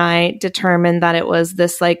 David and I determined that it was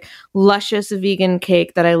this like luscious vegan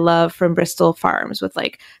cake that I love from Bristol Farms with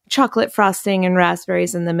like chocolate frosting and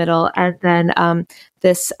raspberries in the middle. And then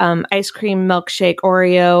this ice cream milkshake,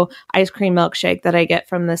 Oreo ice cream milkshake that I get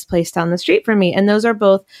from this place down the street from me. And those are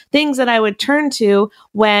both things that I would turn to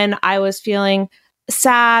when I was feeling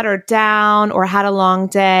sad or down or had a long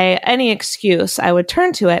day. Any excuse, I would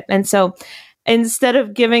turn to it. And so instead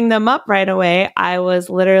of giving them up right away, I was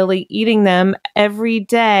literally eating them every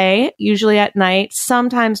day, usually at night,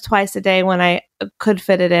 sometimes twice a day when I could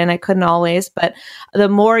fit it in. I couldn't always, but the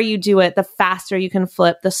more you do it, the faster you can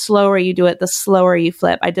flip. The slower you do it, the slower you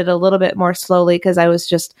flip. I did a little bit more slowly because I was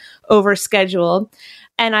just overscheduled.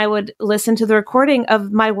 And I would listen to the recording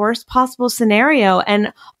of my worst possible scenario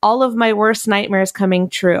and all of my worst nightmares coming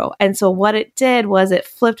true. And so what it did was it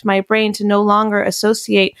flipped my brain to no longer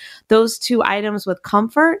associate those two items with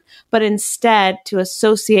comfort, but instead to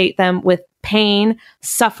associate them with pain,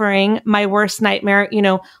 suffering, my worst nightmare,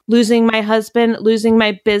 losing my husband, losing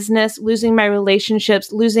my business, losing my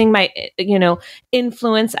relationships, losing my,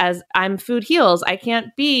 influence as I'm food heals. I can't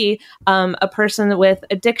be a person with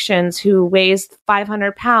addictions who weighs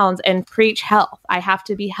 500 pounds and preach health. I have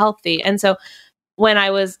to be healthy. And so when I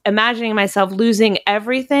was imagining myself losing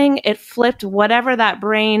everything, it flipped whatever that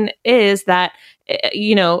brain is that,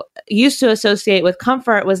 used to associate with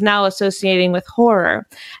comfort was now associating with horror.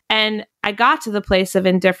 And I got to the place of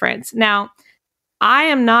indifference. Now, I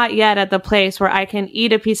am not yet at the place where I can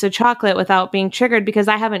eat a piece of chocolate without being triggered because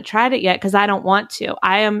I haven't tried it yet because I don't want to.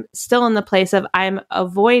 I am still in the place of I'm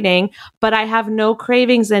avoiding, but I have no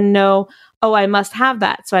cravings and no, oh, I must have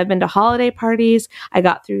that. So I've been to holiday parties. I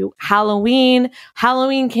got through Halloween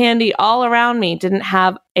candy all around me. Didn't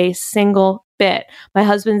have a single bit. My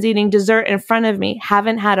husband's eating dessert in front of me.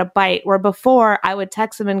 Haven't had a bite. Where before I would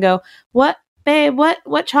text him and go, what? Babe,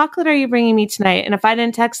 what chocolate are you bringing me tonight? And if I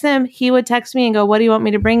didn't text him, he would text me and go, what do you want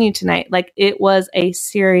me to bring you tonight? Like it was a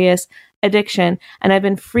serious addiction. And I've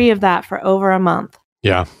been free of that for over a month.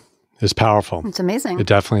 Yeah, it's powerful. It's amazing. It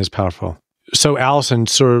definitely is powerful. So Allison,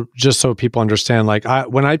 just so people understand,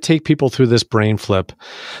 when I take people through this brain flip,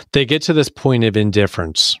 they get to this point of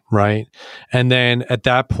indifference, right? And then at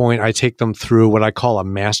that point, I take them through what I call a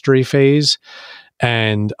mastery phase.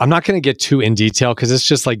 And I'm not going to get too in detail because it's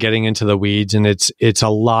just like getting into the weeds and it's a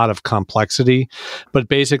lot of complexity. But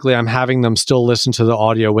basically, I'm having them still listen to the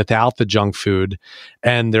audio without the junk food.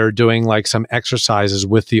 And they're doing like some exercises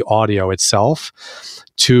with the audio itself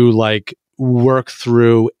to like work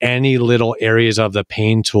through any little areas of the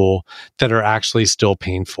pain tool that are actually still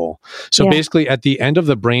painful. So basically, at the end of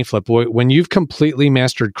the brain flip, when you've completely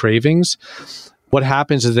mastered cravings, what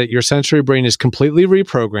happens is that your sensory brain is completely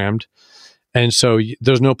reprogrammed. And so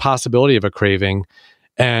there's no possibility of a craving.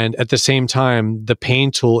 And at the same time, the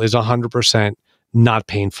pain tool is 100% not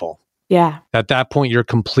painful. Yeah. At that point, you're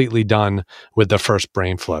completely done with the first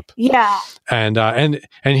brain flip. Yeah. And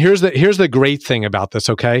here's the great thing about this,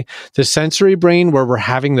 okay? The sensory brain where we're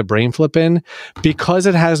having the brain flip in, because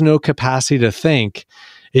it has no capacity to think,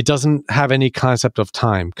 it doesn't have any concept of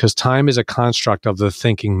time because time is a construct of the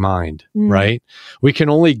thinking mind, right? We can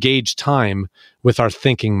only gauge time with our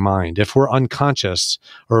thinking mind. If we're unconscious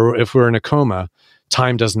or if we're in a coma,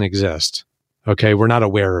 time doesn't exist. Okay, we're not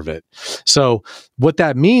aware of it. So what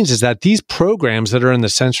that means is that these programs that are in the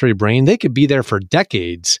sensory brain, they could be there for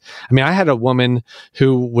decades. I mean, I had a woman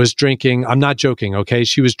who was drinking, I'm not joking, okay?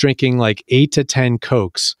 She was drinking like 8 to 10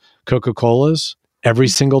 Coca-Colas every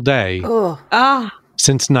single day.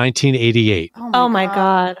 Since 1988. Oh my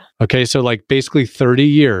God. Okay, so like basically 30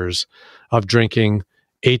 years of drinking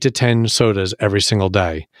 8 to 10 sodas every single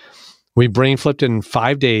day. We brain flipped in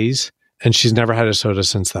 5 days, and she's never had a soda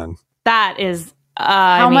since then. That is,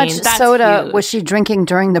 how much soda huge. was she drinking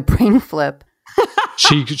during the brain flip?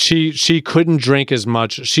 She couldn't drink as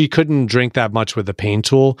much. She couldn't drink that much with the pain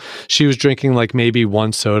tool. She was drinking like maybe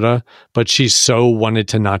one soda, but she so wanted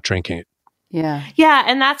to not drink it. Yeah. Yeah.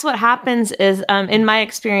 And that's what happens is, in my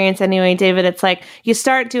experience anyway, David, it's like you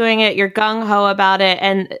start doing it, you're gung ho about it.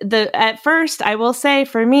 And at first, I will say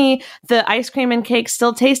for me, the ice cream and cake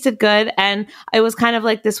still tasted good. And it was kind of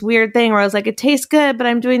like this weird thing where I was like, it tastes good, but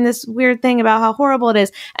I'm doing this weird thing about how horrible it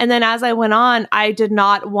is. And then as I went on, I did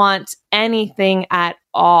not want anything at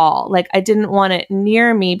all. Like I didn't want it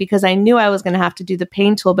near me because I knew I was going to have to do the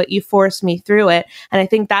pain tool, but you forced me through it. And I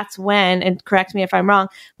think that's when, and correct me if I'm wrong,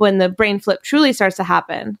 when the brain flip truly starts to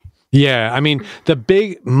happen. Yeah. I mean,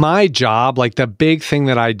 my job, like the big thing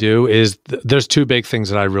that I do is there's two big things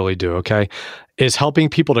that I really do. Okay. is helping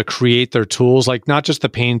people to create their tools, like not just the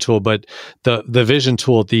pain tool, but the vision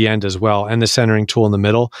tool at the end as well, and the centering tool in the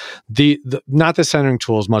middle. The not the centering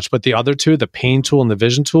tool as much, but the other two, the pain tool and the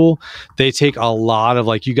vision tool, they take a lot of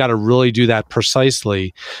you got to really do that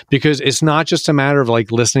precisely, because it's not just a matter of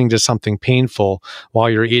listening to something painful while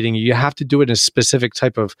you're eating. You have to do it in a specific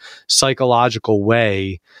type of psychological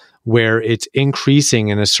way where it's increasing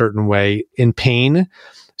in a certain way in pain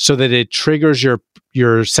so that it triggers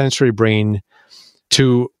your sensory brain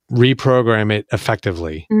to reprogram it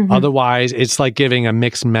effectively. Mm-hmm. Otherwise, it's like giving a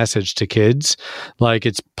mixed message to kids.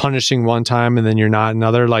 It's punishing one time and then you're not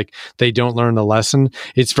another. They don't learn the lesson.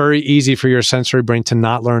 It's very easy for your sensory brain to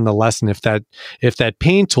not learn the lesson if that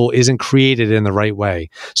pain tool isn't created in the right way.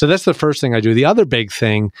 So that's the first thing I do. The other big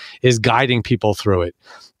thing is guiding people through it,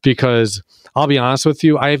 because I'll be honest with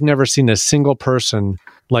you, I have never seen a single person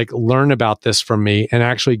learn about this from me and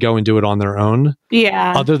actually go and do it on their own.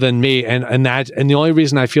 Yeah. Other than me. And the only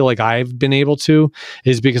reason I feel like I've been able to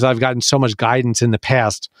is because I've gotten so much guidance in the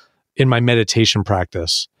past in my meditation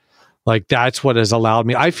practice. That's what has allowed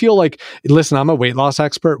me. I feel listen, I'm a weight loss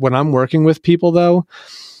expert. When I'm working with people though,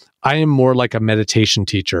 I am more like a meditation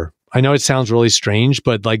teacher. I know it sounds really strange,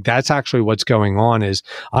 but that's actually what's going on is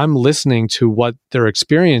I'm listening to what their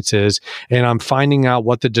experience is and I'm finding out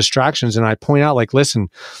what the distractions, and I point out listen,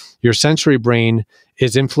 your sensory brain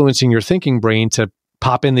is influencing your thinking brain to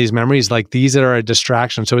pop in these memories. These are a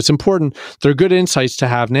distraction. So it's important. They're good insights to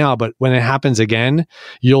have now, but when it happens again,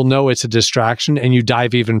 you'll know it's a distraction and you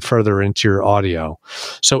dive even further into your audio.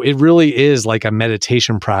 So it really is like a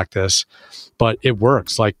meditation practice, but it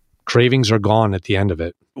works. Cravings are gone at the end of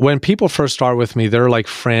it. When people first start with me, they're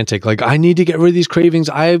frantic. I need to get rid of these cravings.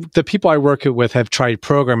 The people I work with have tried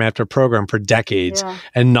program after program for decades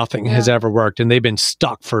and nothing has ever worked. And they've been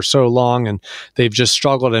stuck for so long and they've just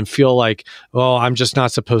struggled and feel I'm just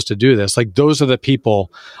not supposed to do this. Those are the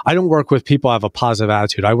people. I don't work with people who have a positive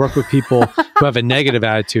attitude. I work with people who have a negative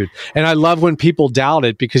attitude. And I love when people doubt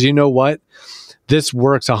it, because you know what? This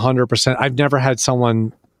works 100%. I've never had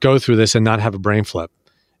someone go through this and not have a brain flip.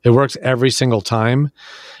 It works every single time.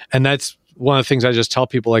 And that's one of the things I just tell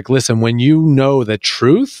people, listen, when you know the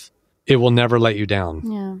truth, it will never let you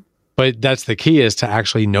down. Yeah. But that's the key, is to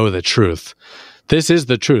actually know the truth. This is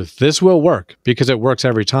the truth. This will work because it works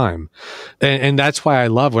every time. And that's why I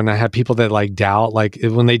love when I have people that doubt,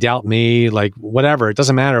 when they doubt me, whatever, it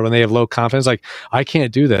doesn't matter. When they have low confidence, I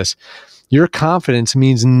can't do this. Your confidence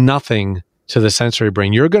means nothing to the sensory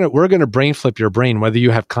brain. We're going to brain flip your brain, whether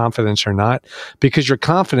you have confidence or not, because your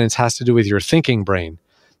confidence has to do with your thinking brain.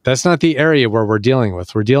 That's not the area where we're dealing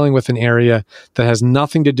with. We're dealing with an area that has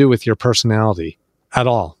nothing to do with your personality at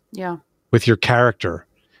all. Yeah. With your character.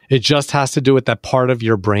 It just has to do with that part of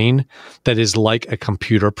your brain that is like a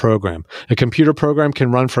computer program. A computer program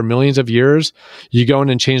can run for millions of years. You go in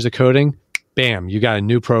and change the coding, bam, you got a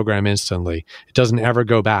new program instantly. It doesn't ever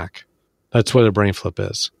go back. That's what a brain flip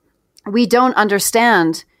is. We don't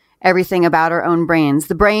understand everything about our own brains.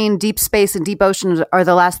 The brain, deep space, and deep ocean are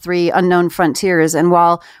the last three unknown frontiers. And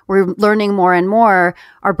while we're learning more and more,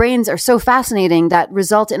 our brains are so fascinating that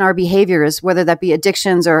result in our behaviors, whether that be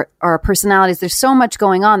addictions or our personalities. There's so much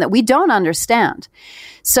going on that we don't understand.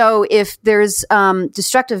 So if there's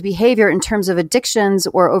destructive behavior in terms of addictions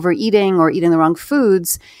or overeating or eating the wrong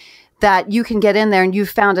foods, that you can get in there and you've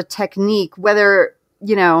found a technique, whether,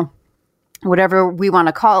 whatever we want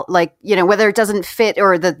to call, whether it doesn't fit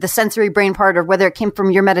or the sensory brain part, or whether it came from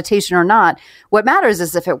your meditation or not. What matters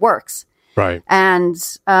is if it works. Right. And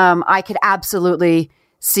I could absolutely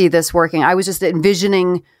see this working. I was just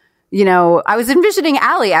envisioning,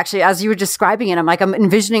 Alli actually, as you were describing it. I'm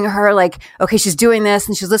envisioning her okay, she's doing this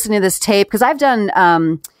and she's listening to this tape. Because I've done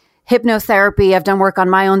hypnotherapy. I've done work on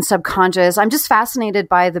my own subconscious. I'm just fascinated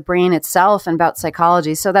by the brain itself and about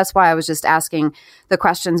psychology. So that's why I was just asking the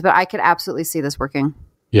questions, but I could absolutely see this working.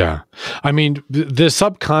 Yeah. I mean, the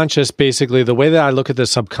subconscious, basically, the way that I look at the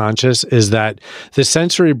subconscious is that the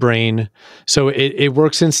sensory brain, so it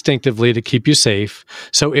works instinctively to keep you safe.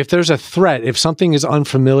 So if there's a threat, if something is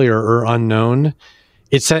unfamiliar or unknown,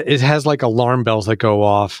 it has alarm bells that go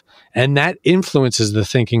off, and that influences the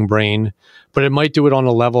thinking brain, but it might do it on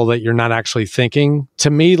a level that you're not actually thinking. To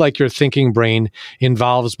me, your thinking brain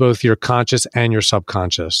involves both your conscious and your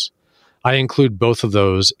subconscious. I include both of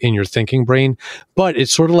those in your thinking brain, but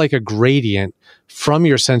it's sort of like a gradient from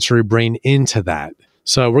your sensory brain into that.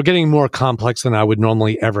 So we're getting more complex than I would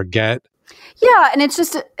normally ever get. Yeah, and it's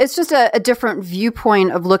just a different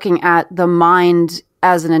viewpoint of looking at the mind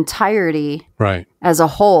as an entirety, right, as a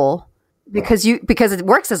whole, because it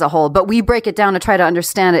works as a whole, but we break it down to try to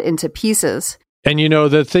understand it into pieces. And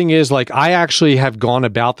the thing is, like, I actually have gone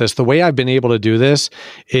about this. The way I've been able to do this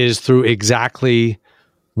is through exactly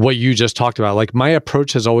what you just talked about. Like, my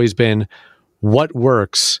approach has always been what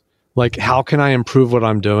works. Like, how can I improve what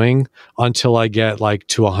I'm doing until I get like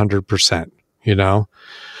to 100%,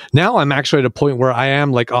 Now I'm actually at a point where I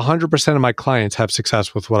am like 100% of my clients have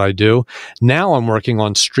success with what I do. Now I'm working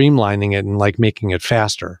on streamlining it and like making it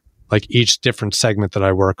faster, like each different segment that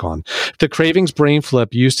I work on. The cravings brain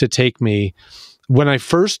flip used to take me, when I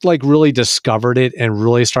first like really discovered it and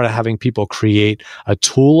really started having people create a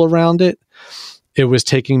tool around it, it was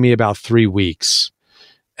taking me about 3 weeks.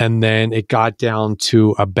 And then it got down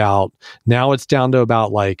to now it's down to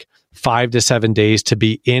about like 5 to 7 days to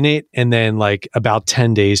be in it, and then like about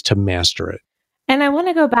 10 days to master it. And I want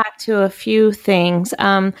to go back to a few things.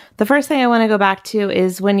 The first thing I want to go back to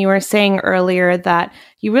is when you were saying earlier that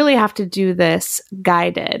you really have to do this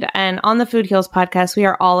guided. And on the Food Heals podcast, we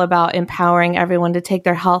are all about empowering everyone to take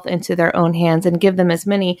their health into their own hands and give them as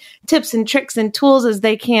many tips and tricks and tools as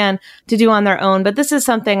they can to do on their own. But this is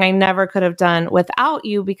something I never could have done without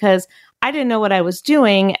you, because I didn't know what I was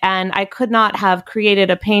doing, and I could not have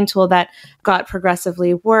created a pain tool that got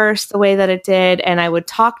progressively worse the way that it did. And I would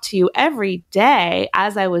talk to you every day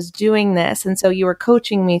as I was doing this. And so you were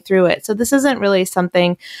coaching me through it. So this isn't really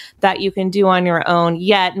something that you can do on your own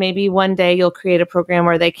yet. Maybe one day you'll create a program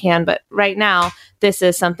where they can. But right now, this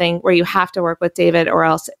is something where you have to work with David, or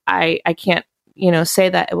else I can't, say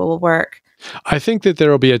that it will work. I think that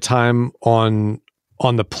there will be a time on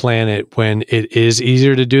the planet when it is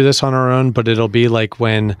easier to do this on our own, but it'll be like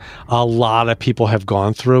when a lot of people have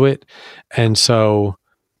gone through it. And so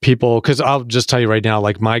because I'll just tell you right now,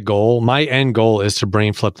 like my end goal is to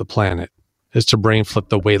brain flip the planet, is to brain flip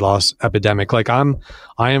the weight loss epidemic. Like I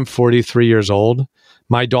am 43 years old.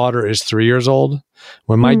 My daughter is 3 years old.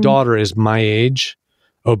 When my daughter is my age,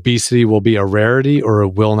 obesity will be a rarity or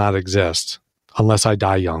it will not exist unless I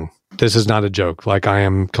die young. This is not a joke. Like, I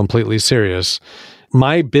am completely serious.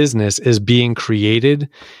 My business is being created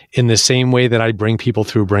in the same way that I bring people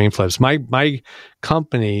through brain flips. My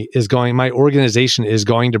company my organization is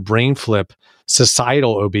going to brain flip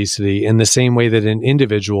societal obesity in the same way that an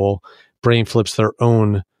individual brain flips their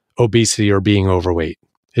own obesity or being overweight.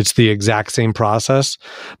 It's the exact same process.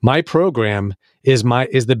 My program is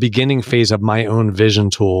the beginning phase of my own vision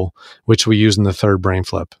tool, which we use in the third brain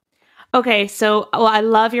flip. Okay, so I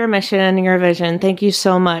love your mission and your vision. Thank you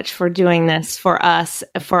so much for doing this for us,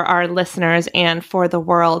 for our listeners, and for the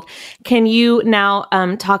world. Can you now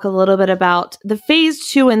talk a little bit about the phase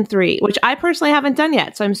 2 and 3, which I personally haven't done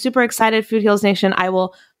yet. So I'm super excited, Food Heals Nation. I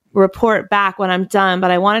will report back when I'm done,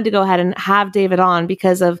 but I wanted to go ahead and have David on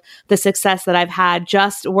because of the success that I've had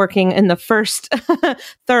just working in the first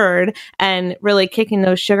third and really kicking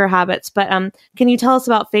those sugar habits. But can you tell us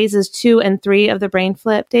about phases 2 and 3 of the brain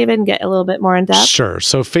flip, David, and get a little bit more in depth? Sure.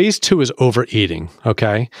 So phase 2 is overeating.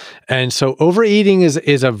 Okay. And so overeating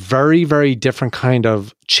is a very, very different kind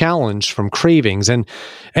of challenge from cravings. And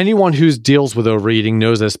anyone who deals with overeating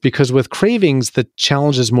knows this, because with cravings, the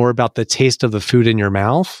challenge is more about the taste of the food in your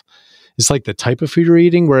mouth. It's like the type of food you're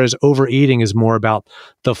eating, whereas overeating is more about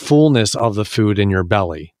the fullness of the food in your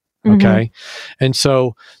belly. Okay. And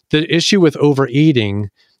so the issue with overeating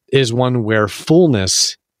is one where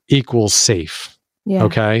fullness equals safe. Yeah.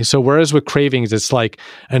 Okay. So whereas with cravings, it's like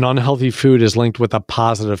an unhealthy food is linked with a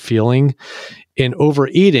positive feeling. In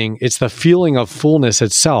overeating, it's the feeling of fullness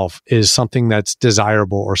itself is something that's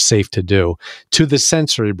desirable or safe to do to the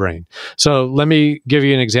sensory brain. So let me give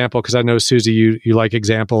you an example, because I know, Susie, you like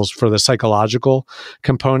examples for the psychological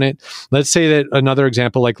component. Let's say that another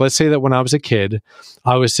example, like let's say that when I was a kid,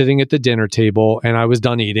 I was sitting at the dinner table and I was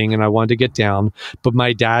done eating and I wanted to get down, but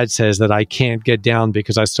my dad says that I can't get down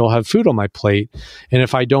because I still have food on my plate. And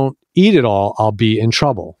if I don't eat it all, I'll be in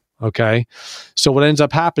trouble. Okay. So what ends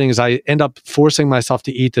up happening is I end up forcing myself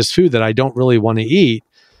to eat this food that I don't really want to eat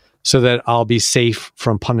so that I'll be safe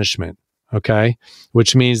from punishment. Okay.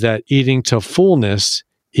 Which means that eating to fullness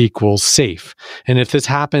equals safe. And if this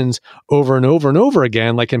happens over and over and over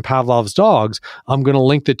again, like in Pavlov's dogs, I'm going to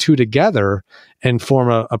link the two together and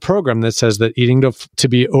form a program that says that eating to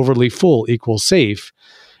be overly full equals safe.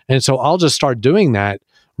 And so I'll just start doing that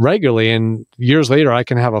regularly, and years later I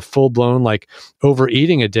can have a full-blown like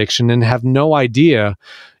overeating addiction and have no idea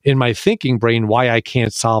in my thinking brain why I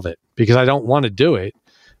can't solve it, because I don't want to do it,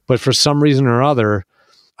 but for some reason or other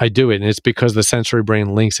I do it, and it's because the sensory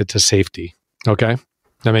brain links it to safety. Okay,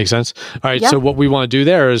 that makes sense. All right. Yeah. So what we want to do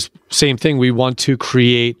there is same thing. We want to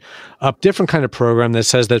create a different kind of program that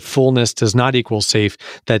says that fullness does not equal safe,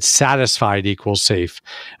 that satisfied equals safe.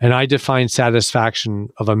 And I define satisfaction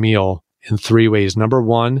of a meal in 3 ways. Number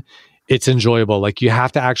one, it's enjoyable. Like, you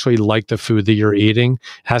have to actually like the food that you're eating. It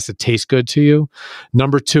has to taste good to you.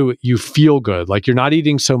 Number two, you feel good. Like, you're not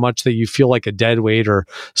eating so much that you feel like a dead weight or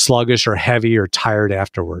sluggish or heavy or tired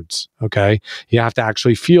afterwards. Okay. You have to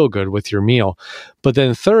actually feel good with your meal. But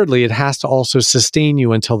then thirdly, it has to also sustain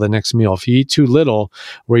you until the next meal. If you eat too little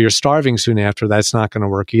where you're starving soon after, that's not going to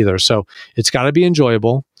work either. So it's got to be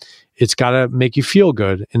enjoyable. It's got to make you feel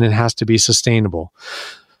good, and it has to be sustainable.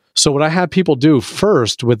 So what I have people do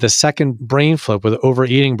first with the second brain flip, with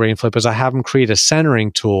overeating brain flip, is I have them create a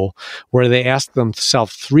centering tool where they ask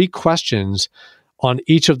themselves 3 questions on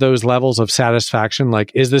each of those levels of satisfaction.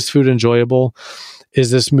 Like, is this food enjoyable?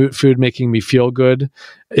 Is this food making me feel good?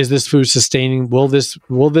 Is this food sustaining? Will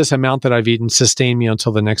this amount that I've eaten sustain me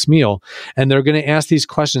until the next meal? And they're going to ask these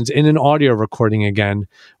questions in an audio recording again,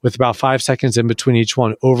 with about 5 seconds in between each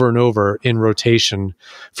one, over and over in rotation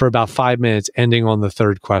for about 5 minutes, ending on the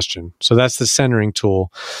 3rd question. So that's the centering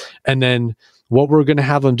tool. And then what we're going to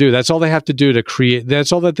have them do, that's all they have to do to create,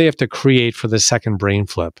 that's all that they have to create for the second brain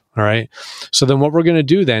flip. All right. So then what we're going to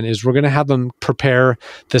do then is we're going to have them prepare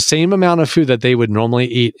the same amount of food that they would normally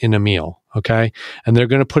eat in a meal. Okay. And they're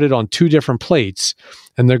going to put it on 2 different plates,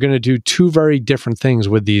 and they're going to do 2 very different things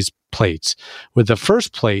with these plates. With the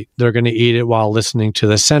first plate, they're going to eat it while listening to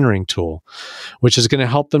the centering tool, which is going to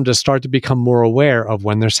help them to start to become more aware of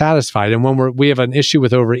when they're satisfied. And when we have an issue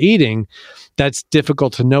with overeating, that's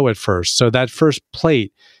difficult to know at first. So that first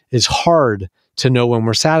plate is hard to know when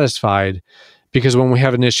we're satisfied, because when we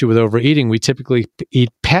have an issue with overeating, we typically eat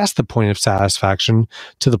past the point of satisfaction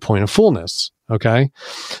to the point of fullness. Okay.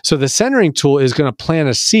 So the centering tool is going to plant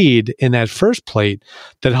a seed in that first plate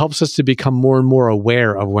that helps us to become more and more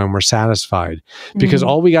aware of when we're satisfied. Because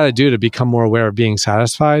all we got to do to become more aware of being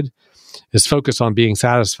satisfied is focus on being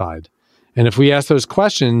satisfied. And if we ask those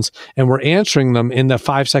questions and we're answering them in the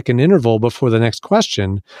 5-second interval before the next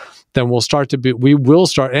question, then we will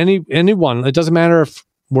start, anyone, it doesn't matter if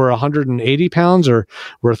we're 180 pounds or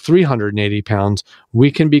we're 380 pounds, we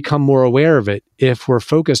can become more aware of it if we're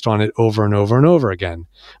focused on it over and over and over again.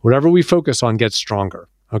 Whatever we focus on gets stronger,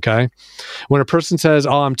 okay? When a person says,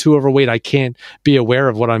 oh, I'm too overweight, I can't be aware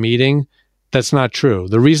of what I'm eating, that's not true.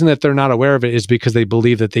 The reason that they're not aware of it is because they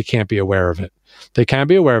believe that they can't be aware of it. They can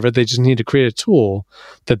be aware of it. They just need to create a tool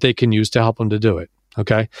that they can use to help them to do it.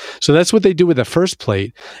 Okay. So that's what they do with the first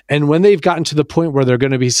plate. And when they've gotten to the point where they're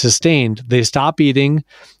going to be sustained, they stop eating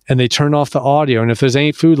and they turn off the audio. And if there's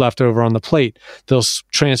any food left over on the plate, they'll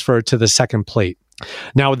transfer it to the second plate.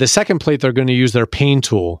 Now with the second plate, they're going to use their pain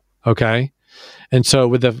tool. Okay. And so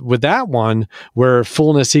with that one, where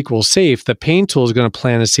fullness equals safe, the pain tool is going to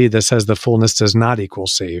plant a seed that says the fullness does not equal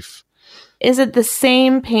safe. Is it the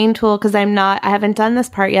same pain tool? Because I haven't done this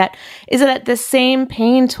part yet. Is it the same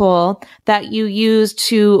pain tool that you use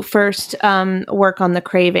to first work on the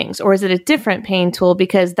cravings? Or is it a different pain tool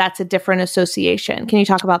because that's a different association? Can you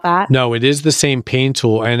talk about that? No, it is the same pain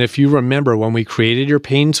tool. And if you remember when we created your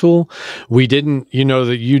pain tool, we didn't,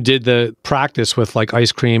 that you did the practice with like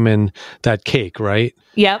ice cream and that cake, right?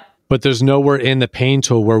 Yep. But there's nowhere in the pain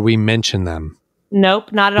tool where we mention them.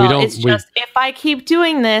 Nope, not at all. It's just, if I keep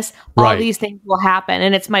doing this, all these things will happen.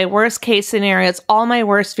 And it's my worst case scenario. It's all my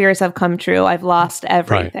worst fears have come true. I've lost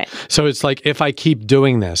everything. Right. So it's like, if I keep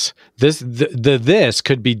doing this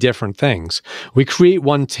could be different things. We create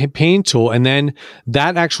one pain tool, and then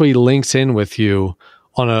that actually links in with you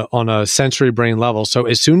on a sensory brain level. So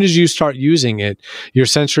as soon as you start using it, your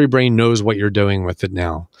sensory brain knows what you're doing with it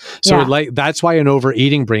now. So that's why an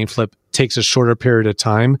overeating brain flip takes a shorter period of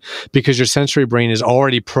time, because your sensory brain is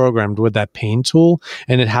already programmed with that pain tool,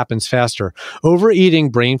 and it happens faster. Overeating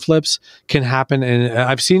brain flips can happen, and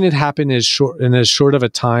I've seen it happen as short of a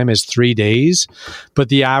time as 3 days, but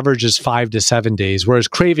the average is 5 to 7 days, whereas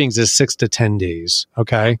cravings is 6 to 10 days.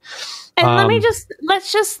 Okay. And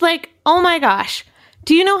let's just oh my gosh.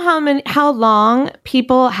 Do you know how long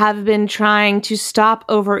people have been trying to stop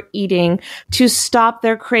overeating, to stop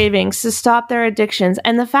their cravings, to stop their addictions?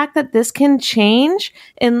 And the fact that this can change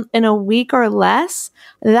in a week or less,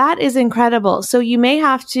 that is incredible. So you may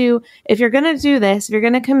have to, if you're going to do this, if you're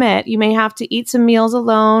going to commit, you may have to eat some meals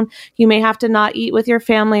alone. You may have to not eat with your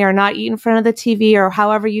family or not eat in front of the TV or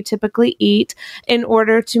however you typically eat in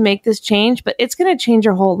order to make this change. But it's going to change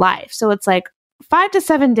your whole life. So it's like, 5 to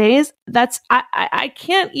 7 days, I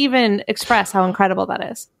can't even express how incredible that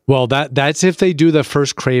is. Well, that's if they do the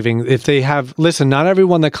first craving. If they have, listen, not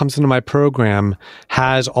everyone that comes into my program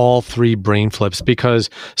has all 3 brain flips, because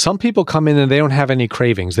some people come in and they don't have any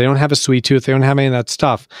cravings. They don't have a sweet tooth. They don't have any of that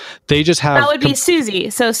stuff. They just have... That would be Susie.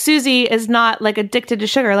 So Susie is not addicted to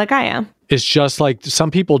sugar like I am. It's just like some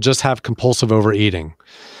people just have compulsive overeating.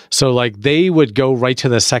 So they would go right to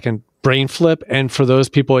the second brain flip. And for those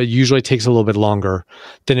people, it usually takes a little bit longer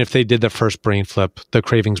than if they did the first brain flip, the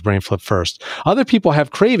cravings brain flip first. Other people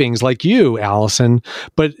have cravings like you, Allison,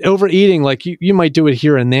 but overeating, like you might do it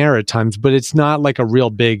here and there at times, but it's not like a real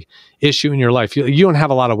big issue in your life. You don't have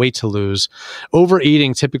a lot of weight to lose.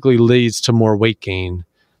 Overeating typically leads to more weight gain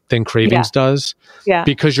than cravings does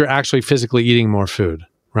because you're actually physically eating more food.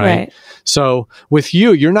 Right. So with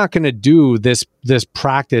you, you're not going to do this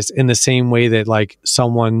practice in the same way that like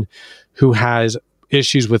someone who has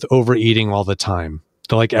issues with overeating all the time,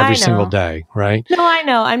 like every single day. Right. No, I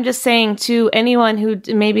know. I'm just saying to anyone who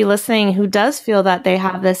may be listening who does feel that they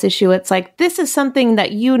have this issue, it's like, this is something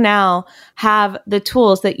that you now have the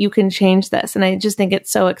tools that you can change this. And I just think it's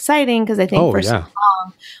so exciting because I think for so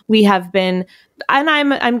long we have been, and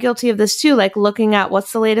I'm guilty of this too, like looking at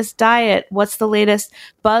what's the latest diet, what's the latest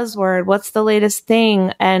buzzword, what's the latest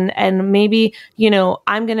thing. And maybe,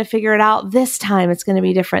 I'm going to figure it out. This time it's going to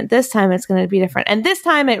be different. This time it's going to be different. And this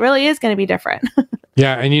time it really is going to be different.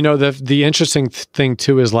 Yeah. And the interesting thing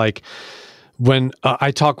too is like, when I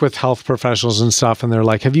talk with health professionals and stuff, and they're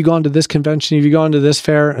like, have you gone to this convention? Have you gone to this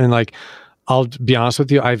fair? And like, I'll be honest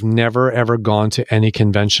with you, I've never, ever gone to any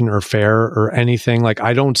convention or fair or anything. Like,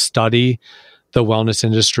 I don't study the wellness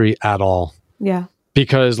industry at all. Yeah.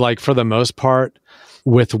 Because like for the most part,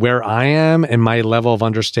 with where I am and my level of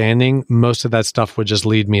understanding, most of that stuff would just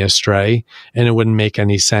lead me astray and it wouldn't make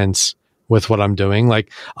any sense with what I'm doing.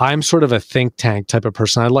 Like, I'm sort of a think tank type of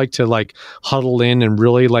person. I like to like huddle in and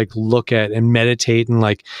really like look at and meditate and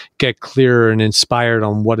like get clearer and inspired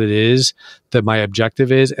on what it is that my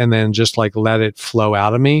objective is, and then just like let it flow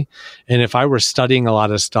out of me. And if I were studying a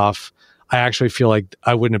lot of stuff, I actually feel like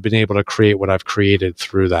I wouldn't have been able to create what I've created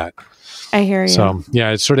through that. I hear you. So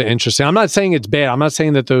yeah, it's sort of interesting. I'm not saying it's bad. I'm not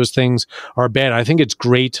saying that those things are bad. I think it's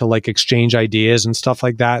great to like exchange ideas and stuff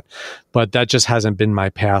like that, but that just hasn't been my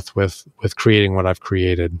path with creating what I've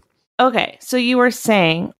created. Okay. So you were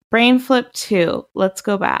saying Brain Flip 2. Let's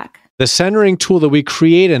go back. The centering tool that we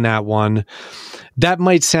create in that one, that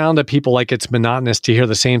might sound to people like it's monotonous to hear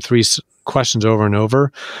the same three questions over and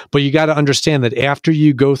over, but you got to understand that after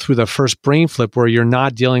you go through the first brain flip where you're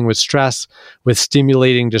not dealing with stress, with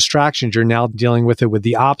stimulating distractions, you're now dealing with it with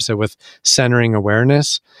the opposite, with centering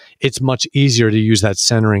awareness. It's much easier to use that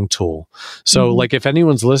centering tool. So like if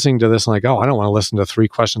anyone's listening to this and like, oh, I don't want to listen to three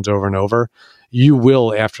questions over and over, you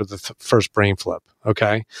will after the first brain flip.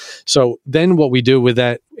 Okay. So then what we do with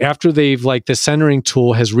that, after they've like the centering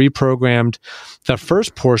tool has reprogrammed the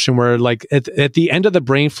first portion where like at the end of the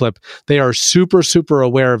brain flip, they are super, super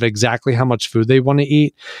aware of exactly how much food they want to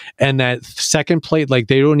eat. And that second plate, like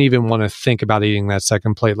they don't even want to think about eating that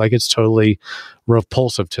second plate. Like it's totally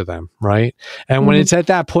repulsive to them. Right. And when it's at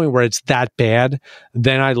that point where it's that bad,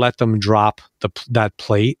 then I let them drop that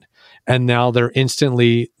plate. And now they're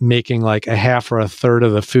instantly making like a half or a third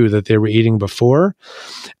of the food that they were eating before.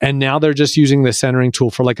 And now they're just using the centering tool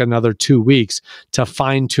for like another 2 weeks to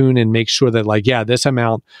fine tune and make sure that like, yeah, this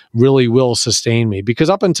amount really will sustain me. Because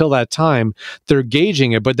up until that time, they're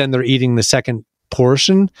gauging it, but then they're eating the second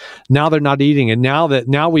portion. Now they're not eating it.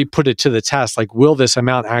 Now we put it to the test. Like, will this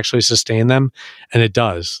amount actually sustain them? And it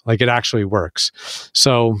does. Like, it actually works.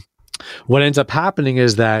 So what ends up happening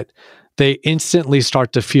is that they instantly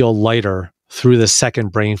start to feel lighter through the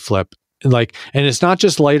second brain flip. Like, and it's not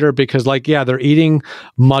just lighter because like, yeah, they're eating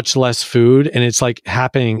much less food and it's like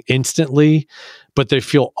happening instantly, but they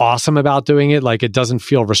feel awesome about doing it. Like, it doesn't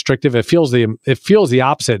feel restrictive. It feels the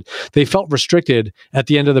opposite. They felt restricted at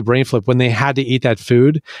the end of the brain flip when they had to eat that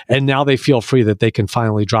food. And now they feel free that they can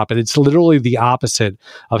finally drop it. It's literally the opposite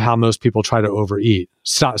of how most people try to overeat,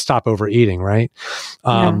 stop overeating. Right.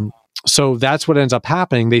 So that's what ends up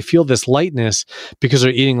happening. They feel this lightness because they're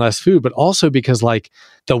eating less food, but also because like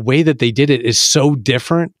the way that they did it is so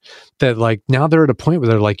different that like now they're at a point where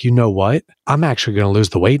they're like, you know what? I'm actually going to lose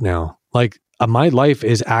the weight now. Like my life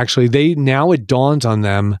is actually, now it dawns on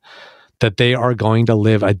them that they are going to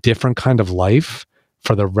live a different kind of life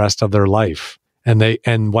for the rest of their life.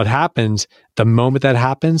 And what happens, the moment that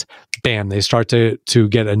happens, bam, they start to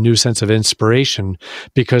get a new sense of inspiration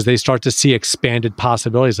because they start to see expanded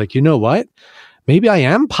possibilities. Like, you know what? Maybe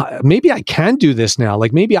I can do this now.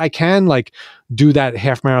 Like, maybe I can like do that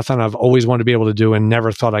half marathon I've always wanted to be able to do and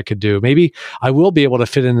never thought I could do. Maybe I will be able to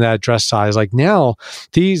fit into that dress size. Like now,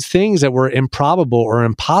 these things that were improbable or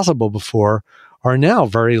impossible before are now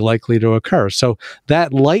very likely to occur. So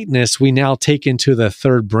that lightness we now take into the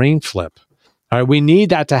third brain flip. All right, we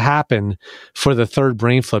need that to happen for the third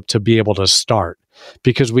brain flip to be able to start.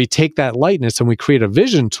 because we take that lightness and we create a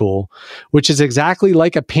vision tool, which is exactly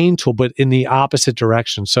like a pain tool, but in the opposite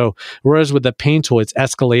direction. So whereas with the pain tool, it's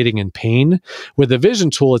escalating in pain, with the vision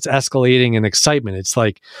tool, it's escalating in excitement. It's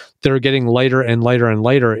like they're getting lighter and lighter and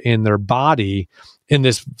lighter in their body in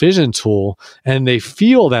this vision tool, and they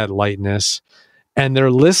feel that lightness and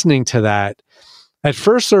they're listening to that. At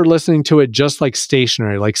first, they're listening to it just like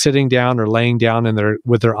stationary, like sitting down or laying down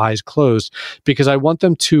with their eyes closed, because I want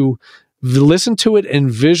them to listen to it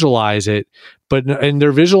and visualize it. And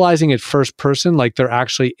they're visualizing it first person, like they're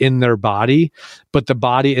actually in their body, but the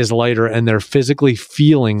body is lighter and they're physically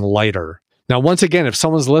feeling lighter. Now, once again, if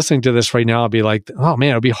someone's listening to this right now, I'll be like, oh man,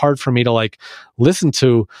 it'll be hard for me to like listen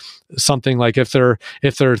to something like if they're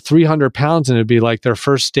 300 pounds and it'd be like their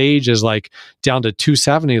first stage is like down to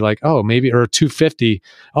 270, like, oh, maybe, or 250.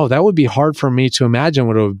 Oh, that would be hard for me to imagine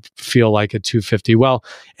what it would feel like at 250. Well,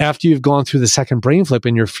 after you've gone through the second brain flip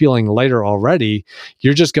and you're feeling lighter already,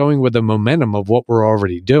 you're just going with the momentum of what we're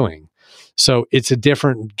already doing. So it's a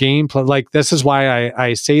different game plan. Like, this is why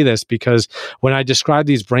I say this, because when I describe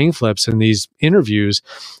these brain flips in these interviews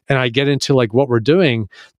and I get into like what we're doing,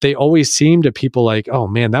 they always seem to people like, oh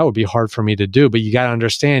man, that would be hard for me to do. But you got to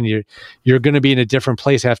understand, you're going to be in a different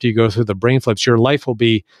place after you go through the brain flips. Your life will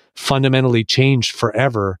be fundamentally changed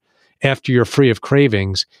forever after you're free of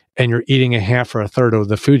cravings and you're eating a half or a third of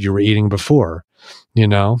the food you were eating before.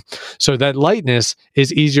 So that lightness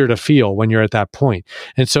is easier to feel when you're at that point.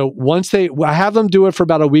 And so I have them do it for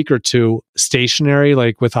about a week or two, stationary,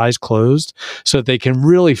 like with eyes closed, so that they can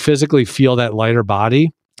really physically feel that lighter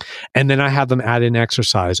body. And then I have them add in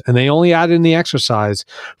exercise, and they only add in the exercise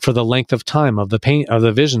for the length of time of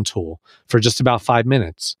the vision tool for just about 5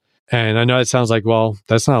 minutes. And I know it sounds like, well,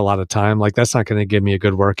 that's not a lot of time. Like, that's not going to give me a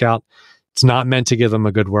good workout. It's not meant to give them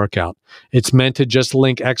a good workout. It's meant to just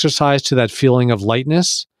link exercise to that feeling of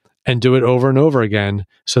lightness and do it over and over again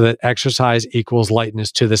so that exercise equals lightness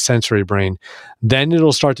to the sensory brain. Then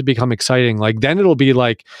it'll start to become exciting. Like, then it'll be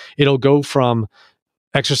like, it'll go from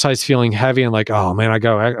exercise feeling heavy and like, oh man, I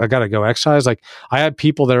got to go exercise. Like, I have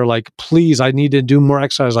people that are like, please, I need to do more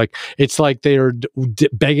exercise. Like, it's like they're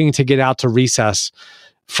begging to get out to recess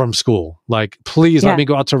from school. Like, please let me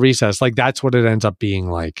go out to recess. Like, that's what it ends up being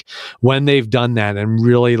like when they've done that and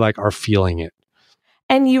really like are feeling it.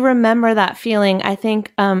 And you remember that feeling. I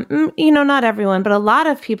think, not everyone, but a lot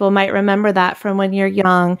of people might remember that from when you're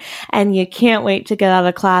young and you can't wait to get out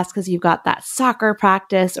of class because you've got that soccer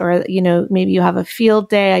practice, or, maybe you have a field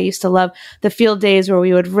day. I used to love the field days where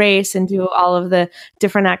we would race and do all of the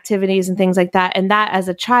different activities and things like that. And that, as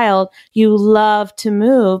a child, you love to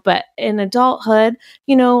move. But in adulthood,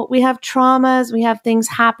 we have traumas, we have things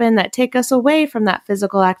happen that take us away from that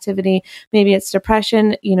physical activity. Maybe it's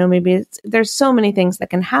depression, there's so many things that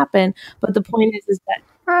can happen. But the point is that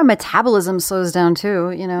our metabolism slows down too.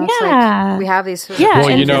 It's like we have these. Yeah.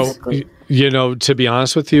 Well, to be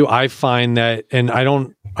honest with you, I find that, and I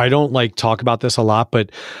don't like talk about this a lot,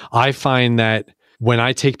 but I find that when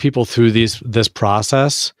I take people through this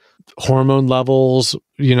process, hormone levels,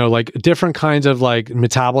 like different kinds of like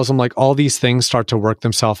metabolism, like all these things start to work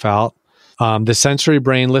themselves out. The sensory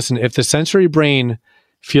brain, listen, if the sensory brain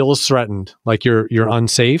feels threatened, like you're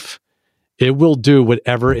unsafe, it will do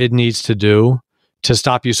whatever it needs to do to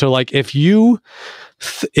stop you. So like if you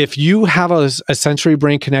have a sensory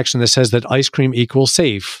brain connection that says that ice cream equals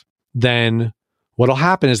safe, then what'll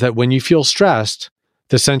happen is that when you feel stressed,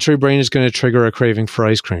 the sensory brain is going to trigger a craving for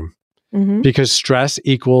ice cream. Mm-hmm. Because stress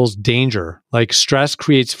equals danger. Like, stress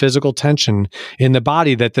creates physical tension in the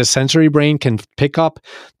body that the sensory brain can pick up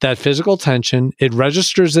that physical tension. It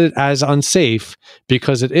registers it as unsafe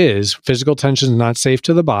because it is. Physical tension is not safe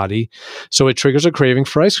to the body. So it triggers a craving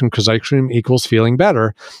for ice cream because ice cream equals feeling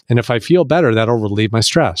better. And if I feel better, that'll relieve my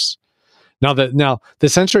stress. Now the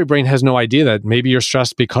sensory brain has no idea that maybe you're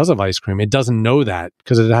stressed because of ice cream. It doesn't know that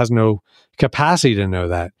because it has no capacity to know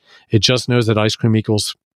that. It just knows that ice cream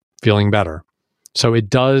equals feeling better. So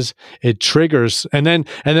it triggers, and then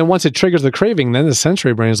once it triggers the craving, then the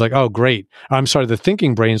sensory brain is like, oh, great. The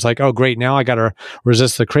thinking brain is like, oh, great. Now I got to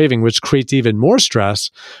resist the craving, which creates even more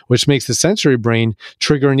stress, which makes the sensory brain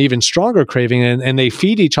trigger an even stronger craving. And they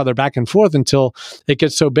feed each other back and forth until it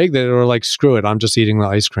gets so big that they're like, screw it, I'm just eating the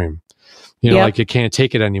ice cream. Like you can't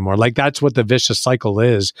take it anymore. Like, that's what the vicious cycle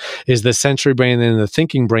is the sensory brain and the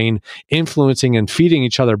thinking brain influencing and feeding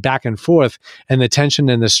each other back and forth. And the tension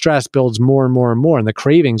and the stress builds more and more and more, and the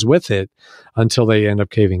cravings with it until they end up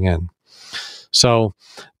caving in. So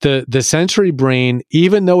the sensory brain,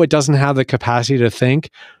 even though it doesn't have the capacity to think,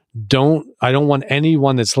 I don't want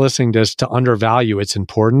anyone that's listening to this to undervalue its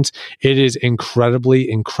importance. It is incredibly,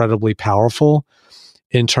 incredibly powerful.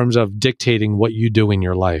 in terms of dictating what you do in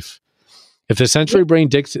your life. If the sensory brain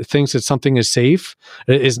thinks that something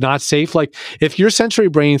is not safe, like if your sensory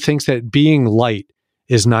brain thinks that being light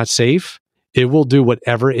is not safe, it will do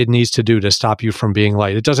whatever it needs to do to stop you from being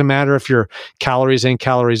light. It doesn't matter if you're calories in,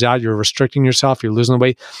 calories out, you're restricting yourself, you're losing the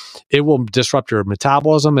weight. It will disrupt your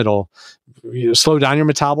metabolism. It'll slow down your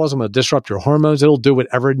metabolism. It'll disrupt your hormones. It'll do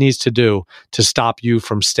whatever it needs to do to stop you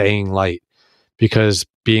from staying light, because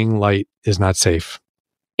being light is not safe.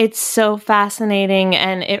 It's so fascinating.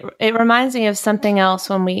 And it reminds me of something else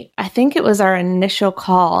I think it was our initial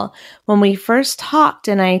call when we first talked,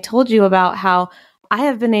 and I told you about how I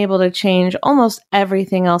have been able to change almost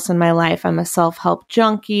everything else in my life. I'm a self-help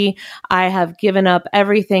junkie. I have given up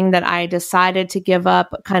everything that I decided to give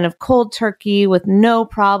up kind of cold turkey with no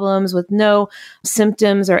problems, with no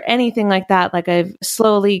symptoms or anything like that. Like I've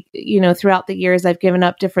slowly, throughout the years, I've given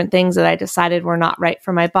up different things that I decided were not right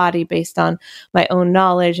for my body based on my own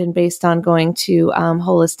knowledge and based on going to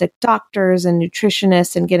holistic doctors and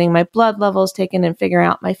nutritionists and getting my blood levels taken and figuring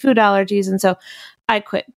out my food allergies. And so I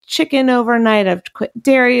quit chicken overnight. I've quit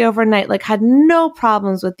dairy overnight, like had no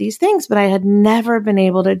problems with these things, but I had never been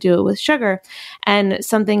able to do it with sugar. And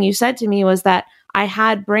something you said to me was that I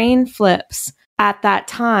had brain flips at that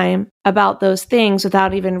time about those things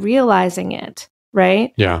without even realizing it,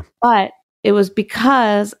 right? Yeah. But it was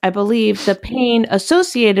because I believe the pain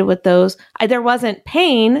associated with those, there wasn't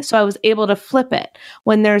pain, so I was able to flip it.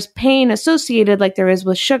 When there's pain associated, like there is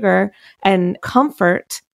with sugar and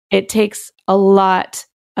comfort, it takes a lot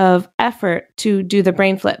of effort to do the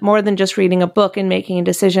brain flip, more than just reading a book and making a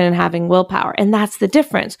decision and having willpower. And that's the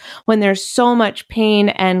difference when there's so much pain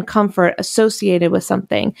and comfort associated with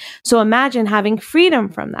something. So imagine having freedom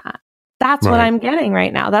from that. That's what I'm getting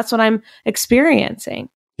right now. That's what I'm experiencing.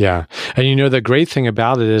 Yeah. And the great thing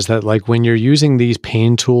about it is that like when you're using these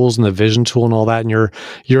pain tools and the vision tool and all that, and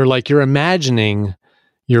you're imagining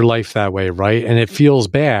your life that way, right? And it feels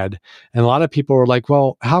bad. And a lot of people are like,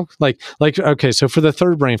 well, how, okay, so for the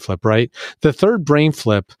third brain flip, right? The third brain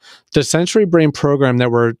flip, the sensory brain program that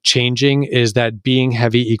we're changing is that being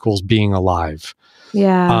heavy equals being alive.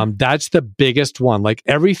 Yeah. That's the biggest one. Like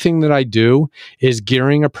everything that I do is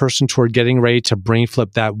gearing a person toward getting ready to brain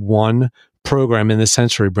flip that one program in the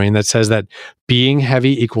sensory brain that says that being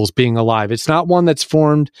heavy equals being alive. It's not one that's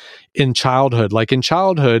formed in childhood. Like in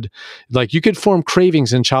childhood, like you could form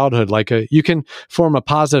cravings in childhood. You can form a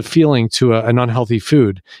positive feeling to an unhealthy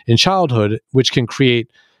food in childhood, which can create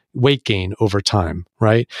weight gain over time,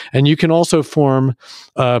 right? And you can also form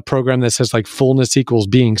a program that says like fullness equals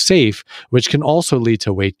being safe, which can also lead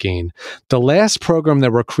to weight gain. The last program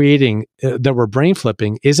that we're creating, that we're brain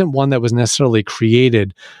flipping, isn't one that was necessarily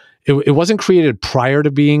created. It wasn't created prior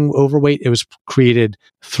to being overweight. It was created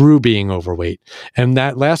through being overweight. And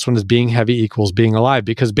that last one is being heavy equals being alive.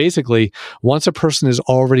 Because basically, once a person is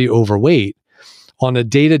already overweight, on a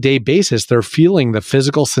day-to-day basis, they're feeling the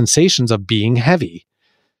physical sensations of being heavy.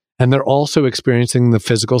 And they're also experiencing the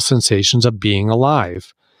physical sensations of being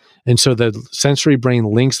alive. And so the sensory brain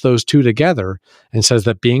links those two together and says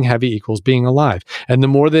that being heavy equals being alive. And the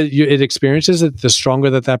more that it experiences it, the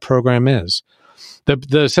stronger that program is.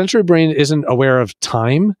 The sensory brain isn't aware of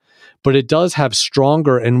time, but it does have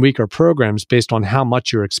stronger and weaker programs based on how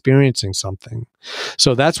much you're experiencing something.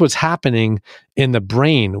 So that's what's happening in the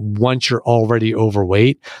brain once you're already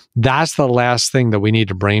overweight. That's the last thing that we need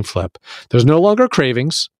to brain flip. There's no longer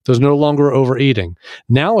cravings. There's no longer overeating.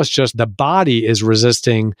 Now it's just the body is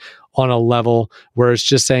resisting on a level where it's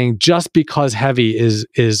just saying just because heavy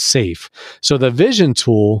is safe. So the vision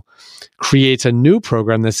tool creates a new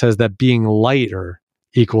program that says that being lighter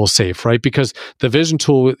equals safe, right? Because the vision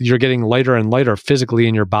tool, you're getting lighter and lighter physically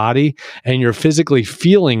in your body, and you're physically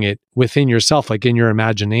feeling it within yourself, like in your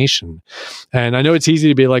imagination. And I know it's easy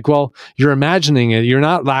to be like, well, you're imagining it. You're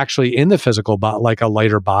not actually in the physical, but like a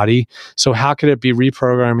lighter body. So how could it be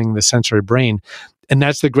reprogramming the sensory brain? And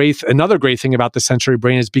that's another great thing about the sensory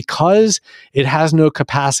brain is because it has no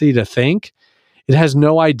capacity to think, it has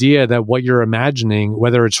no idea that what you're imagining,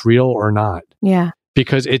 whether it's real or not. Yeah.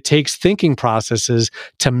 Because it takes thinking processes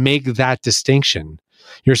to make that distinction.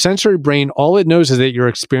 Your sensory brain, all it knows is that you're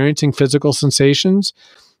experiencing physical sensations.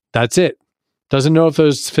 That's it. Doesn't know if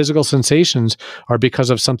those physical sensations are because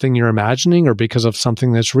of something you're imagining or because of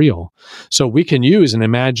something that's real. So we can use an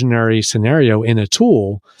imaginary scenario in a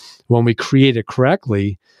tool when we create it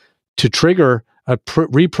correctly to trigger a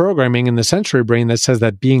reprogramming in the sensory brain that says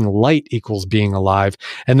that being light equals being alive.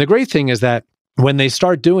 And the great thing is that when they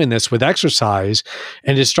start doing this with exercise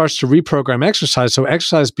and it starts to reprogram exercise, so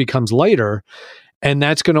exercise becomes lighter And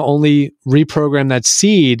that's going to only reprogram that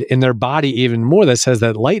seed in their body even more that says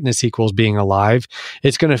that lightness equals being alive.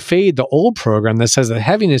 It's going to fade the old program that says that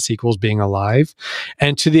heaviness equals being alive.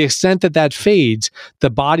 And to the extent that that fades,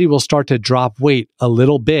 the body will start to drop weight a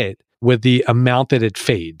little bit with the amount that it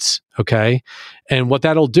fades. Okay. And what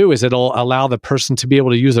that'll do is it'll allow the person to be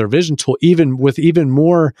able to use their vision tool even with even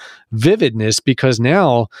more vividness, because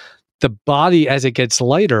now the body, as it gets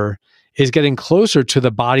lighter, is getting closer to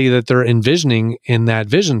the body that they're envisioning in that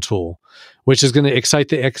vision tool, which is going to excite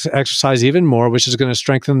the exercise even more, which is going to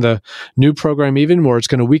strengthen the new program even more. It's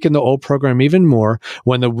going to weaken the old program even more.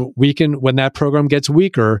 When that program gets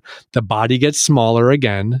weaker, the body gets smaller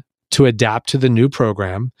again to adapt to the new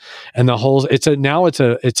program. And it's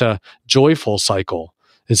a joyful cycle.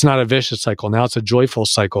 It's not a vicious cycle. Now it's a joyful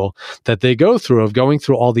cycle that they go through of going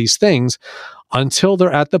through all these things until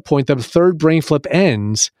they're at the point that the third brain flip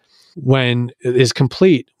ends, when it is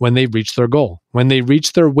complete, when they reach their goal. When they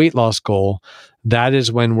reach their weight loss goal, that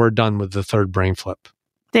is when we're done with the third brain flip.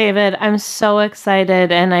 David, I'm so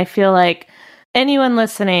excited. And I feel like anyone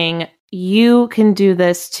listening, you can do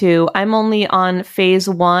this too. I'm only on phase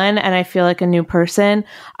 1 and I feel like a new person.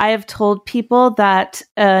 I have told people that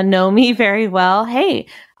know me very well, hey,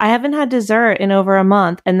 I haven't had dessert in over a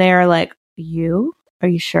month. And they are like, are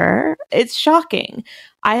you sure? It's shocking.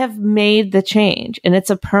 I have made the change and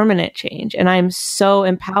it's a permanent change and I'm so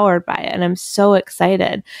empowered by it and I'm so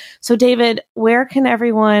excited. So David, where can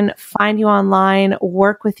everyone find you online,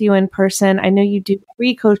 work with you in person? I know you do a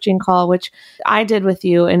free coaching call, which I did with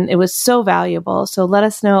you and it was so valuable. So let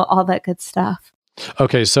us know all that good stuff.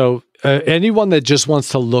 Okay. So anyone that just wants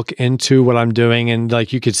to look into what I'm doing, and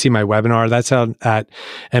like you could see my webinar, that's out at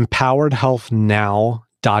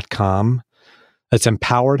empoweredhealthnow.com. That's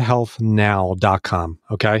empoweredhealthnow.com.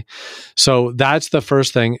 Okay. So that's the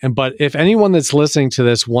first thing. But if anyone that's listening to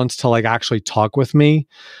this wants to like actually talk with me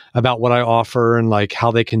about what I offer and like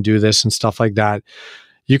how they can do this and stuff like that,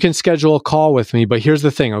 you can schedule a call with me. But here's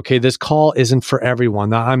the thing. Okay. This call isn't for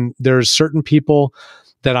everyone. There's certain people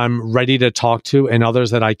that I'm ready to talk to and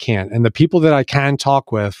others that I can't. And the people that I can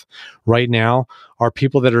talk with right now are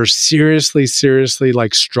people that are seriously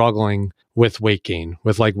like struggling with weight gain,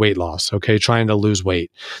 with like weight loss, okay, trying to lose weight,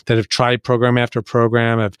 that have tried program after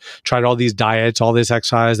program, have tried all these diets, all this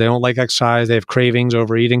exercise. They don't like exercise. They have cravings,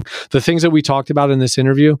 overeating, the things that we talked about in this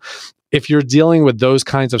interview. If you're dealing with those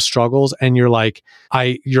kinds of struggles and you're like,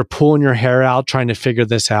 you're pulling your hair out trying to figure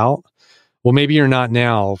this out, well, maybe you're not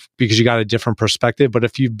now because you got a different perspective. But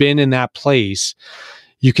if you've been in that place,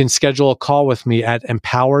 you can schedule a call with me at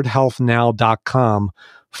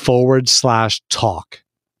empoweredhealthnow.com/talk.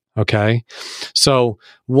 Okay. So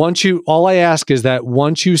all I ask is that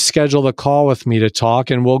once you schedule the call with me to talk,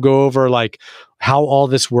 and we'll go over like how all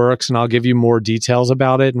this works, and I'll give you more details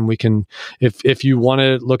about it. And we can, if you want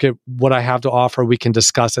to look at what I have to offer, we can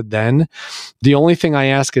discuss it then. The only thing I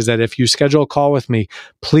ask is that if you schedule a call with me,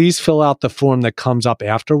 please fill out the form that comes up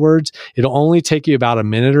afterwards. It'll only take you about a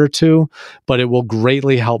minute or two, but it will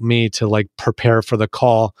greatly help me to like prepare for the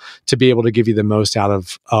call to be able to give you the most out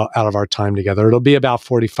of our time together. It'll be about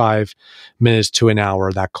 45 minutes to an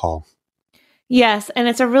hour, that call. Yes, and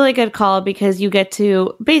it's a really good call because you get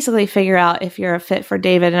to basically figure out if you're a fit for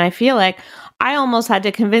David. And I feel like I almost had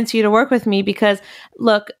to convince you to work with me because,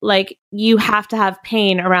 look, like you have to have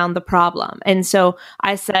pain around the problem. And so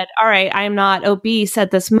I said, all right, I'm not obese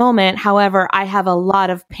at this moment. However, I have a lot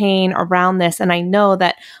of pain around this. And I know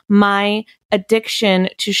that my addiction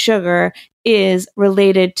to sugar is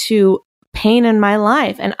related to pain in my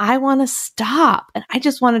life and I want to stop. And I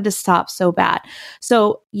just wanted to stop so bad.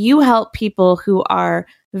 So you help people who are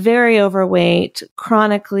very overweight,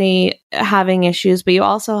 chronically having issues, but you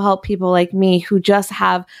also help people like me who just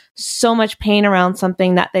have so much pain around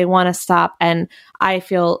something that they want to stop. And I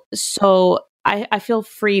feel I feel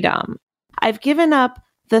freedom. I've given up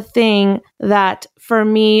the thing that for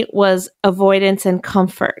me was avoidance and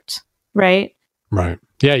comfort, right? Right.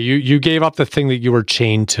 Yeah. You gave up the thing that you were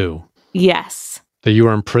chained to. Yes. That you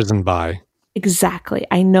were imprisoned by. Exactly.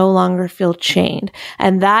 I no longer feel chained.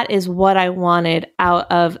 And that is what I wanted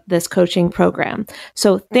out of this coaching program.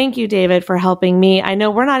 So thank you, David, for helping me. I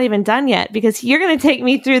know we're not even done yet because you're going to take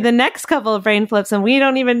me through the next couple of brain flips and we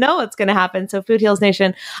don't even know what's going to happen. So Food Heals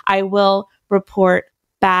Nation, I will report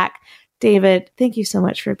back. David, thank you so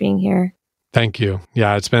much for being here. Thank you.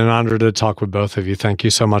 Yeah, it's been an honor to talk with both of you. Thank you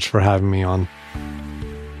so much for having me on.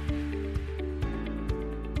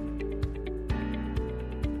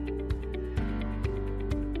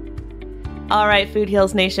 All right, Food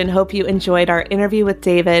Heals Nation, hope you enjoyed our interview with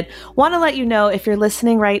David. Want to let you know, if you're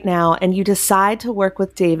listening right now and you decide to work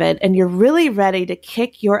with David and you're really ready to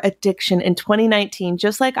kick your addiction in 2019,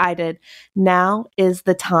 just like I did, now is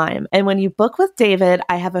the time. And when you book with David,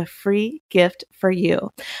 I have a free gift for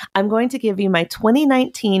you. I'm going to give you my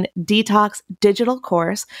 2019 Detox digital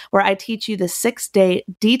course where I teach you the 6-day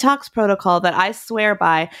detox protocol that I swear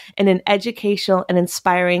by in an educational and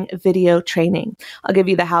inspiring video training. I'll give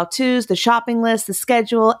you the how-tos, the shopping list, the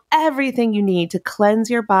schedule, everything you need to cleanse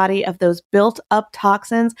your body of those built-up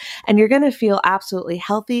toxins, and you're going to feel absolutely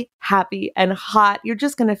healthy, happy, and hot. You're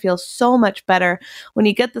just going to feel so much better when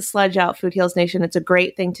you get the sludge out, Food Heals Nation. It's a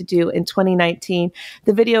great thing to do in 2019.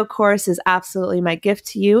 The video course is absolutely my gift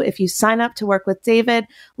to you. If you sign up to work with David,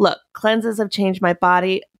 look, cleanses have changed my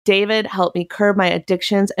body. David helped me curb my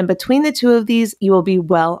addictions, and between the two of these, you will be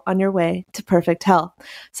well on your way to perfect health.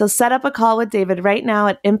 So set up a call with David right now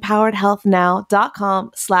at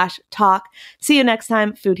empoweredhealthnow.com/talk. See you next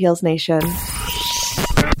time, Food Heals Nation.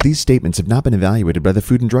 These statements have not been evaluated by the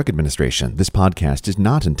Food and Drug Administration. This podcast is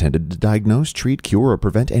not intended to diagnose, treat, cure, or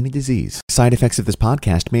prevent any disease. Side effects of this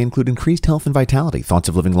podcast may include increased health and vitality, thoughts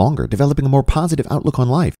of living longer, developing a more positive outlook on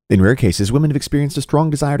life. In rare cases, women have experienced a strong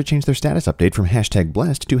desire to change their status update from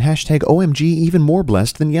 #blessed to #OMG even more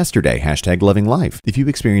blessed than yesterday, #loving life. If you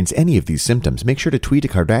experience any of these symptoms, make sure to tweet a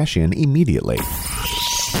Kardashian immediately.